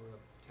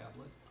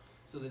tablet,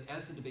 so that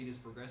as the debate is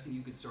progressing,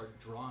 you could start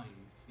drawing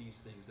these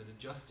things and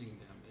adjusting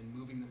them and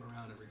moving them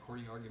around and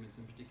recording arguments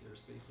in particular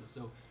spaces.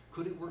 So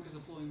could it work as a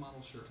flowing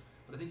model? Sure.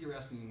 But I think you're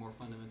asking a more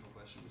fundamental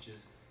question, which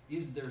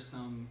is there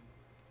some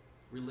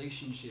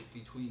relationship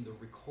between the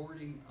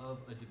recording of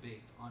a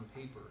debate on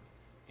paper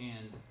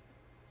and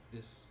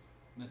this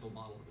mental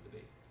model of a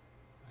debate,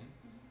 right?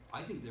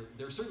 I think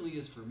there certainly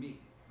is for me,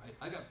 right?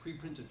 I got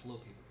pre-printed flow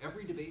paper.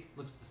 Every debate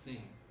looks the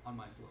same on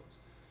my flows,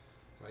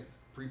 right?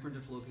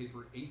 Pre-printed flow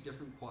paper, 8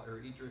 different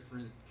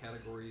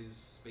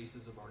categories,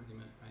 spaces of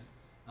argument,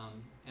 right?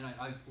 And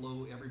I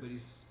flow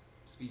everybody's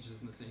speeches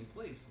in the same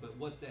place, but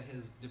what that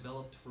has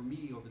developed for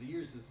me over the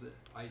years is that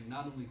I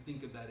not only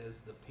think of that as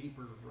the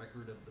paper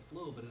record of the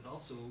flow, but it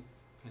also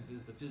kind of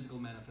is the physical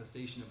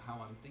manifestation of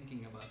how I'm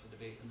thinking about the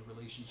debate and the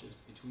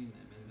relationships between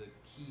them and the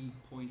key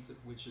points at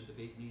which a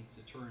debate needs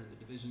to turn, the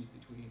divisions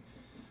between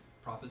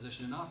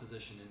proposition and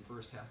opposition in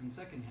first half and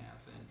second half,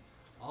 and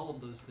all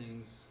of those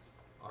things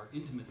are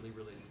intimately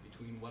related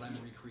between what I'm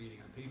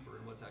recreating on paper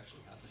and what's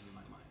actually happening in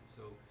my mind.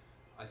 So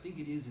I think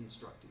it is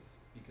instructive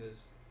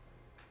because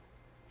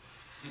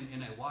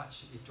and I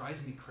watch, it drives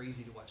me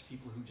crazy to watch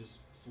people who just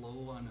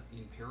flow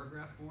in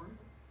paragraph form,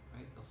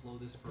 right? They'll flow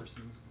this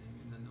person's thing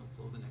and then they'll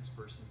flow the next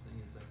person's thing.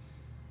 It's like,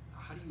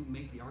 how do you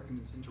make the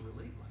arguments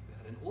interrelate like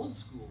that? And old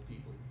school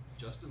people,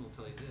 Justin will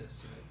tell you this,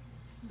 right?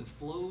 The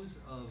flows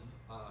of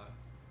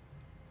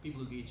people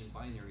who engage in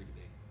binary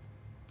debate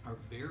are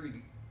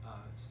very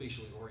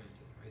spatially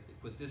oriented, right? They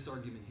put this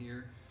argument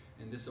here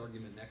and this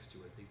argument next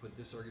to it. They put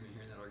this argument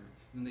here and that argument.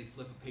 And then they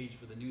flip a page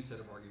for the new set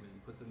of argument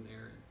and put them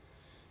there.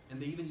 And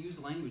they even use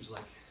language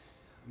like,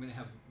 I'm going to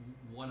have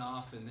one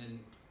off and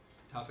then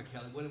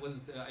topicality. What was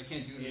I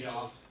can't do this.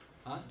 Off.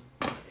 Huh?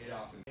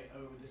 Off. I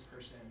owe this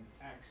person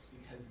X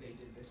because they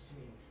did this to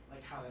me.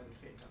 Like how that would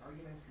fit into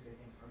arguments, because I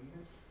think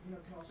arguments,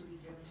 can also be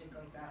give and take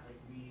like that. Like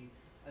we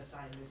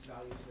assign this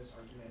value to this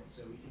argument,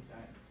 so we think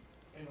that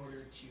in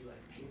order to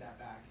like pay that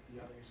back,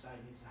 the other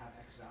side needs to have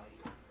X value.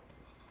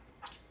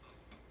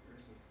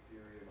 There's a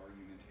theory of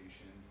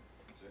argumentation.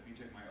 So if you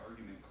took my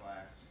argument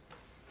class,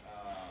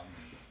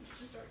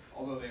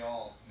 although they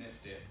all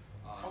missed it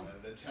on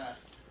the test,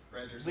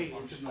 right? There's Wait, a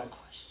is this functional, my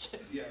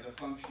question? yeah, the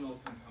functional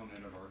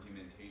component of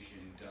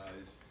argumentation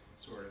does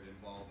sort of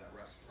involve that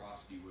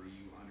reciprocity where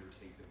you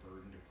undertake the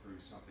burden to prove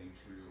something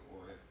true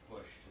or if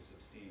pushed to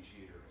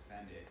substantiate or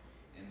defend it,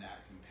 and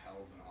that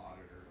compels an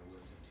auditor to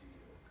listen to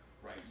you,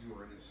 right? You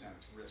are in a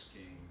sense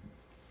risking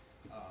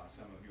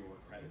some of your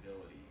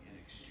credibility in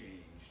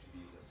exchange to be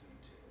listened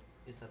to.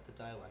 Is that the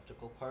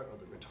dialectical part or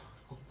the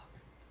rhetorical part?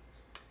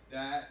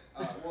 That,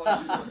 well,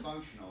 it's just the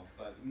functional,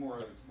 but it's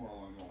more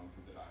along the lines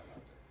of the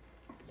dialectic.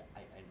 Yeah,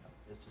 I know.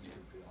 It's just a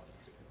pretty odd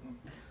answer.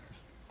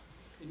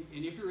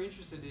 And if you're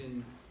interested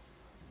in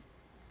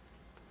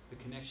the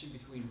connection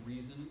between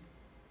reason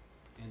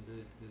and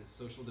the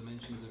social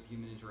dimensions of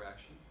human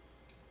interaction,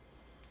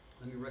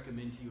 let me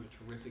recommend to you a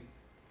terrific,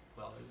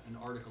 well, an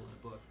article in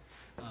a book.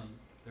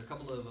 There are a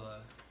couple of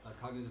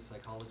cognitive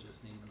psychologists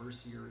named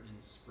Mercier and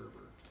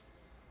Sperber,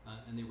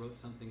 and they wrote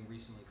something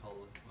recently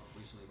called, well,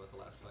 recently about the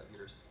last 5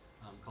 years,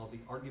 called the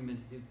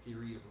Argumentative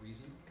Theory of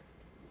Reason.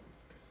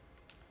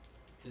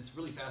 And it's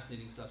really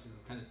fascinating stuff because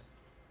it's kind of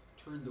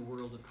turned the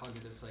world of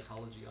cognitive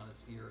psychology on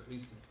its ear, at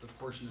least the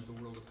portion of the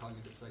world of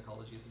cognitive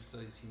psychology that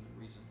studies human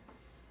reason.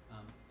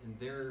 And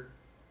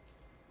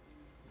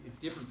it's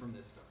different from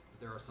this stuff,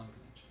 but there are some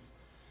connections.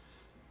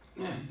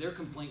 Their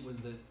complaint was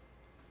that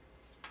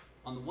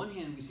on the one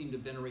hand, we seem to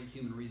venerate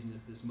human reason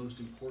as this most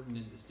important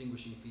and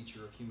distinguishing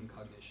feature of human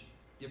cognition.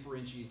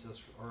 Differentiates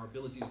us, our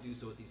ability to do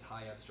so at these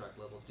high abstract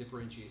levels,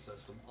 differentiates us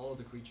from all of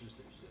the creatures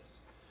that exist.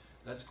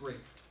 That's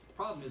great. The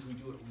problem is we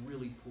do it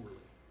really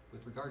poorly.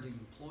 With regard to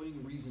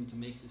employing reason to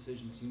make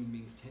decisions, human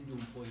beings tend to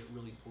employ it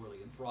really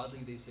poorly. And broadly,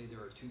 they say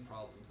there are two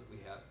problems that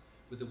we have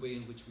with the way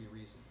in which we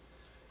reason.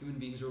 Human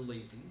beings are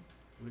lazy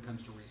when it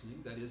comes to reasoning.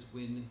 That is,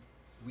 when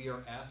we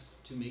are asked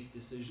to make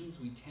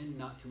decisions, we tend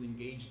not to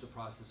engage the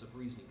process of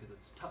reasoning because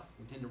it's tough.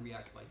 We tend to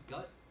react by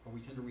gut or we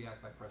tend to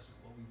react by precedent,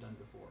 what we've done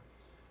before.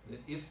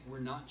 That if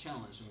we're not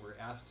challenged and we're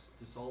asked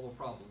to solve a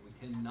problem, we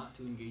tend not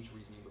to engage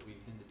reasoning, but we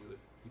tend to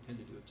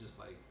do it just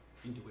by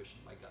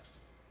intuition, by gut.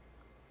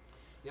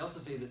 They also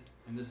say that,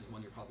 and this is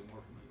one you're probably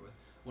more familiar with,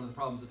 one of the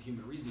problems of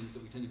human reasoning is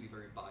that we tend to be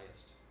very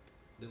biased.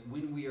 That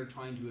when we are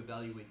trying to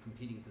evaluate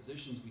competing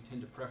positions, we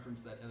tend to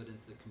preference that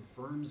evidence that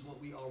confirms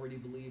what we already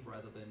believe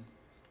rather than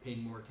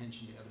paying more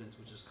attention to evidence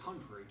which is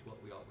contrary to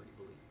what we already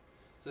believe.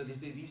 So they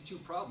say these two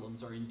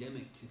problems are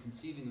endemic to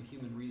conceiving of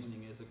human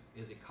reasoning as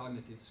a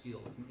cognitive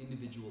skill, as an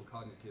individual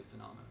cognitive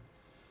phenomenon.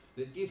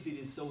 That if it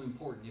is so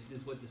important, if it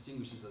is what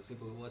distinguishes us, if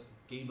it is what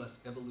gave us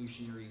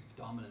evolutionary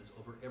dominance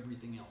over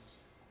everything else,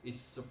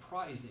 it's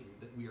surprising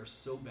that we are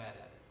so bad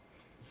at it.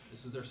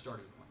 This was their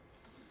starting point.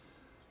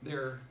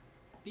 Their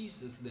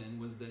thesis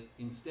then was that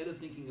instead of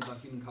thinking about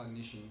human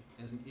cognition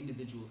as an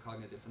individual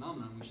cognitive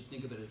phenomenon, we should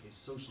think of it as a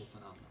social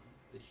phenomenon.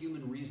 That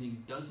human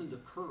reasoning doesn't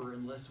occur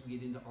unless we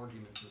get into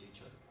arguments with each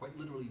other. Quite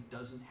literally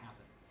doesn't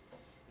happen.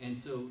 And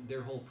so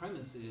their whole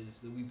premise is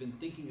that we've been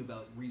thinking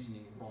about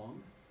reasoning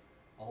wrong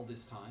all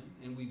this time,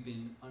 and we've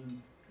been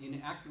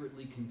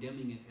inaccurately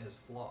condemning it as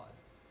flawed.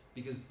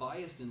 Because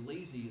biased and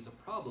lazy is a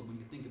problem when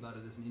you think about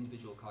it as an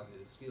individual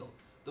cognitive skill.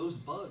 Those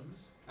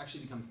bugs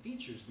actually become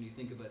features when you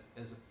think of it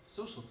as a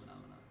social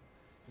phenomenon.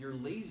 You're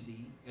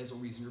lazy as a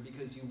reasoner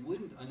because you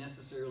wouldn't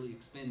unnecessarily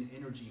expend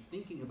energy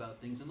thinking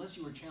about things unless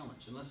you were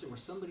challenged. Unless there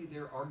was somebody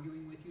there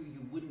arguing with you, you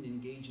wouldn't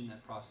engage in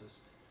that process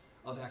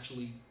of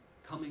actually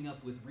coming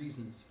up with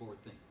reasons for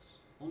things.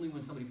 Only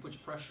when somebody puts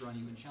pressure on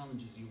you and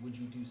challenges you would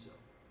you do so.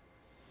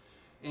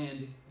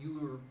 And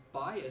your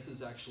bias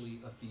is actually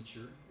a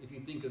feature, if you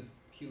think of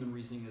human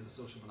reasoning as a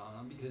social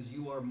phenomenon, because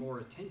you are more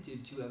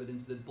attentive to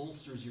evidence that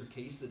bolsters your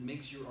case, that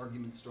makes your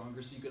argument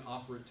stronger so you can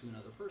offer it to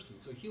another person.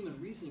 So human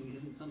reasoning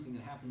isn't something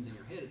that happens in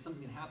your head, it's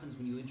something that happens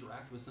when you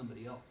interact with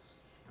somebody else,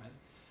 right?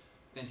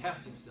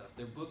 Fantastic stuff.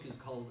 Their book is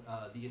called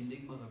The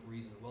Enigma of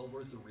Reason. Well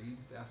worth the read,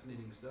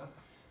 fascinating stuff.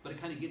 But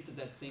it kind of gets at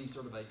that same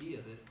sort of idea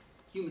that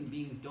human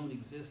beings don't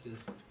exist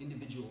as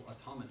individual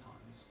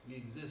automatons. We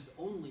exist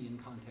only in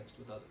context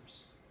with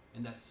others.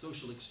 And that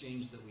social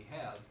exchange that we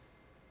have,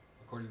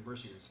 according to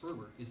Mercier and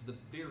Sperber, is the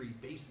very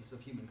basis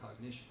of human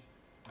cognition.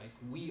 Right?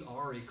 We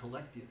are a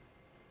collective.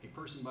 A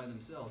person by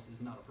themselves is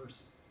not a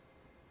person.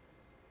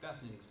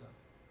 Fascinating stuff.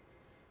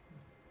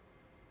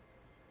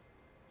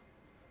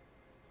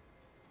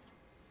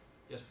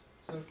 Yes?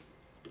 So,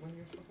 when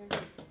you're talking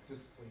about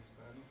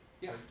displacement,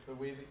 Yeah. like, the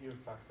way that you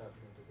affect that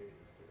in the debate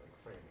is through like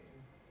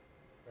framing,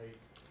 right?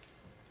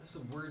 Those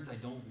are words I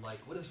don't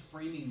like. What does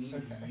framing mean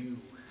to Okay. you?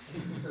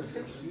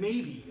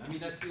 Maybe. I mean,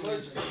 that's the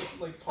only answer.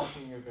 Like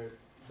talking about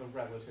the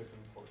relative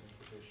importance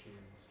of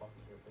issues,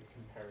 talking about like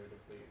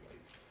comparatively,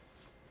 like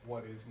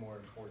what is more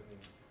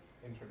important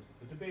in terms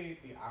of the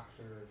debate, the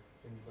actor,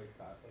 things like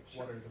that. Like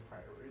what Sure. are the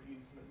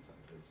priorities and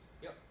incentives?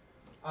 Yep.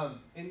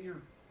 In your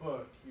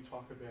book, you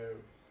talk about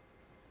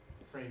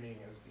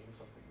framing as being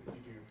something that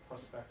you do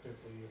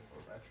prospectively or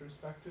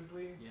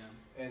retrospectively. Yeah.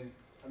 And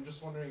I'm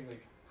just wondering,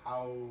 like,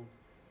 how,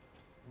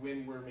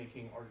 when we're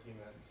making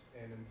arguments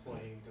and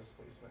employing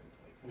displacement,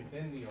 like,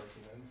 within the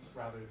arguments,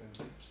 rather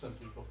than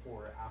simply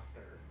before or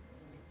after,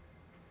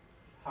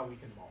 how we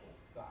can model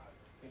that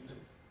into.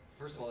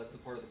 First of all, it's the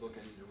part of the book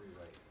I need to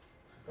rewrite.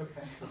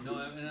 Okay. No,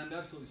 and I'm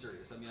absolutely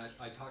serious. I mean,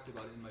 I talked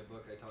about it in my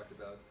book. I talked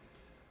about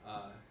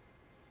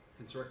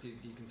constructive,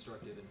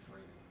 deconstructive, and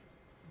framing,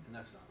 and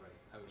that's not right.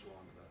 I was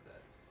wrong about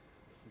that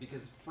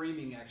because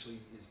framing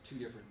actually is two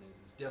different things.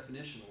 It's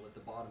definitional at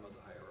the bottom of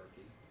the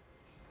hierarchy.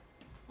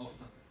 Oh, it's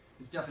not.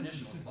 It's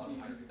definitional at the bottom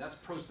of the hierarchy. That's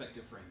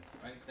prospective framing,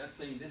 right? That's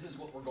saying this is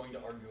what we're going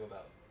to argue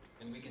about,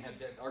 and we can have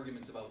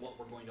arguments about what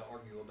we're going to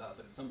argue about,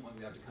 but at some point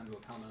we have to come to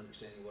a common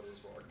understanding of what it is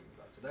we're arguing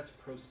about. So that's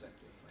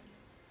prospective framing.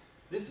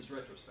 This is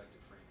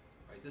retrospective framing,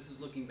 right? This is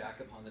looking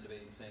back upon the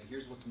debate and saying,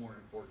 here's what's more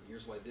important.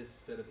 Here's why this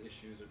set of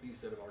issues or these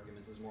set of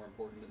arguments is more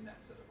important than that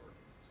set of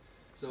arguments.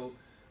 So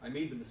I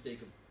made the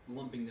mistake of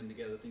lumping them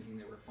together thinking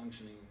they were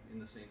functioning in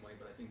the same way,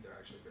 but I think they're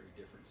actually very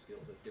different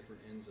skills at different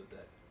ends of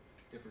that,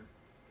 different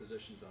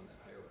positions on that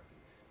hierarchy.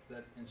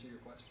 Does that answer your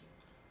question?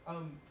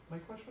 My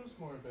question was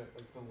more about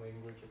like the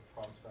language of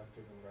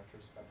prospective and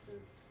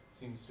retrospective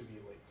seems to be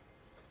like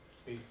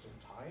based in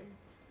time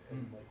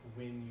and like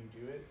when you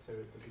do it. So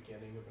at the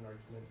beginning of an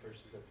argument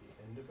versus at the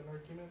end of an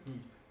argument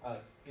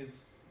is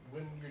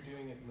when you're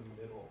doing it in the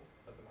middle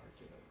of an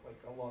argument.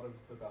 Like a lot of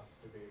the best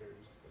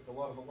debaters, like a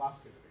lot of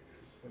Alaska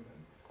debaters, women,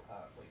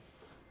 like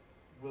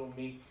will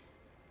make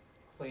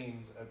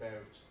claims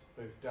about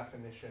both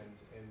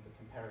definitions and the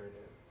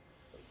comparative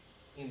like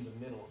in the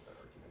middle of their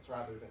arguments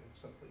rather than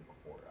simply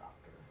before or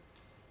after.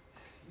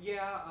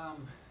 Yeah,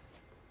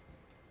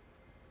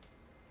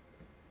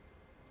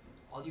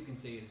 all you can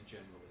say is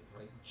generally,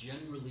 right?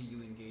 Generally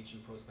you engage in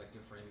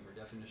prospective framing or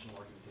definitional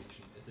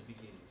argumentation at the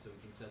beginning so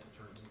we can set the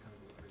terms and come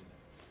to agreement.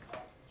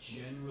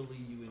 Generally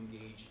you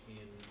engage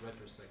in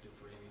retrospective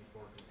framing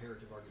or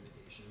comparative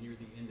argumentation near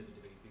the end of the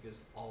debate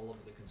because all of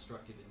the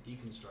constructive and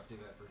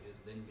deconstructive effort has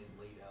then been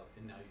laid out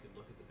and now you can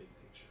look at the big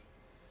picture.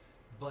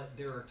 But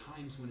there are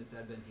times when it's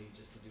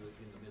advantageous to do it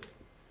in the middle,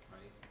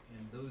 right?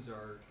 And those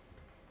are,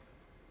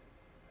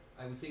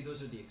 I would say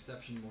those are the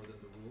exception more than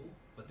the rule,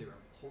 but they're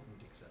important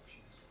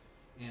exceptions.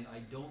 And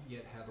I don't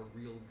yet have a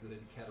real good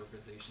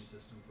categorization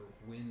system for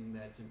when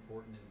that's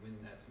important and when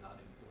that's not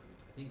important.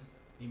 I think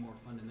a more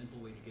fundamental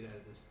way to get at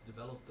it is to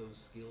develop those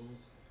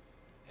skills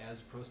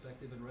as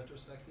prospective and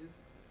retrospective,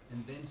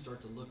 and then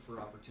start to look for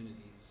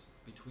opportunities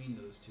between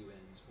those two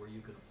ends where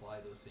you can apply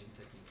those same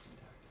techniques and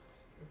tactics.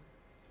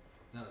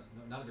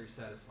 It's not a very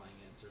satisfying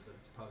answer, but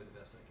it's probably the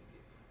best I can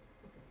give you.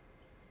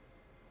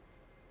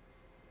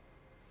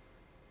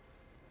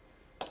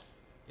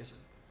 Yes,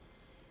 sir.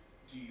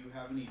 Do you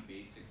have any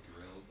basic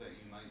drills that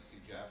you might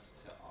suggest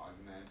to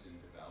augment and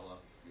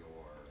develop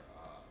your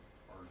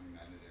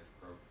argumentative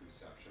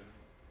proprioception?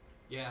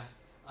 Yeah.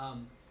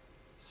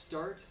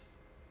 Start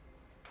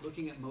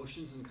looking at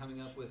motions and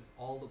coming up with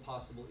all the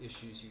possible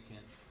issues you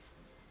can.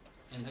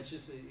 And that's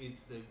just,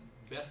 it's the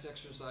best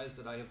exercise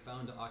that I have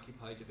found to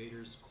occupy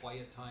debaters'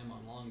 quiet time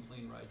on long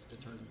plane rides to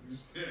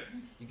tournaments.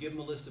 You give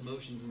them a list of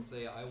motions and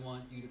say, I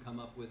want you to come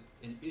up with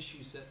an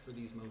issue set for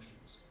these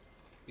motions.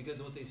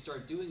 Because what they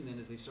start doing then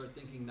is they start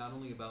thinking not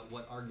only about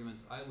what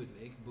arguments I would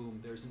make,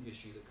 boom, there's an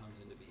issue that comes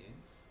into being.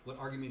 What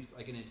arguments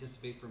I can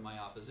anticipate from my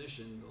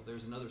opposition, well,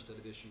 there's another set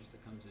of issues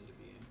that comes into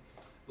being.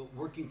 But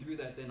working through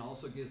that then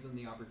also gives them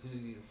the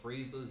opportunity to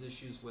phrase those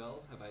issues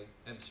well. Have I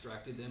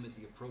abstracted them at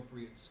the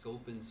appropriate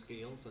scope and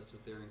scale such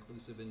that they're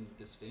inclusive and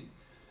distinct?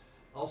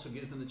 Also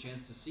gives them the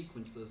chance to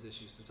sequence those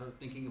issues, to start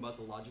thinking about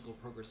the logical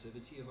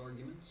progressivity of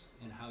arguments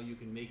and how you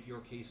can make your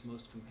case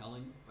most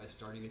compelling by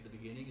starting at the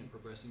beginning and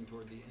progressing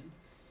toward the end.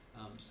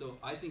 So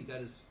I think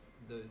that is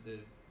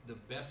the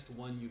best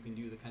one you can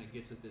do that kind of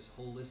gets at this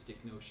holistic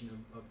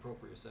notion of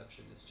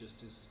proprioception. Is just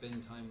to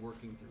spend time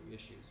working through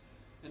issues.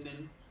 And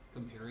then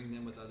comparing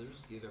them with others,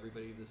 give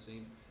everybody the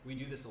same. We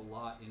do this a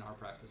lot in our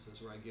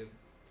practices where I give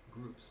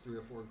groups, 3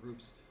 or 4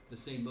 groups, the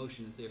same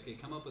motion and say, okay,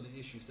 come up with an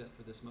issue set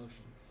for this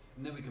motion.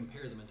 And then we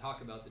compare them and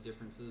talk about the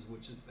differences,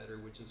 which is better,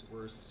 which is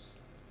worse.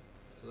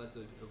 So that's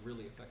a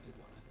really effective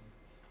one, I think.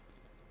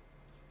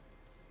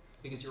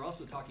 Because you're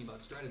also talking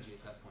about strategy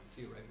at that point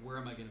too, right? Where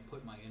am I going to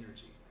put my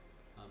energy?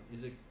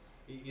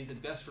 Is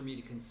it best for me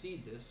to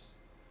concede this,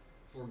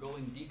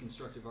 foregoing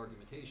deconstructive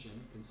argumentation,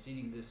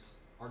 conceding this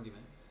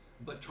argument,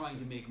 but trying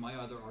to make my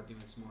other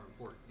arguments more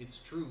important? It's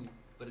true,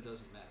 but it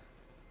doesn't matter.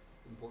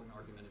 Important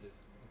argumentative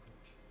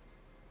approach.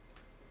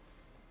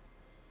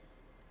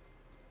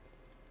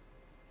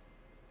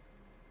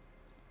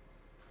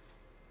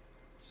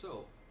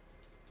 So,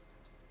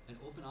 an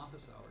open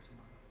office hour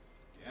tomorrow.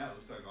 Yeah, it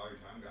looks like all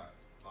your time got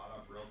bought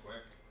up real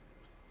quick.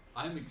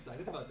 I'm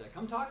excited about that.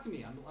 Come talk to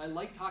me. I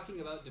like talking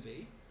about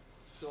debate,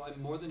 so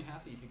I'm more than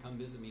happy if you come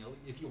visit me.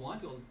 If you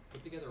want to, I'll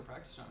put together a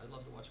practice round. I'd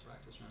love to watch a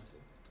practice round too.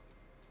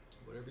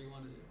 Whatever you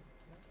want to do.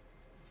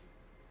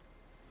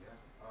 Yeah,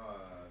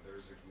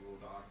 there's a Google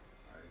Doc.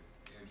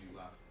 Angie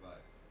left, but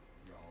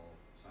y'all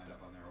signed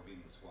up on there. I'll be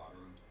in the squad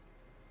room.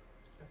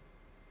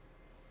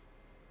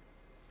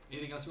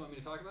 Anything else you want me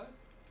to talk about?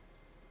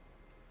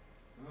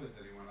 Does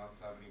anyone else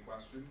have any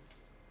questions?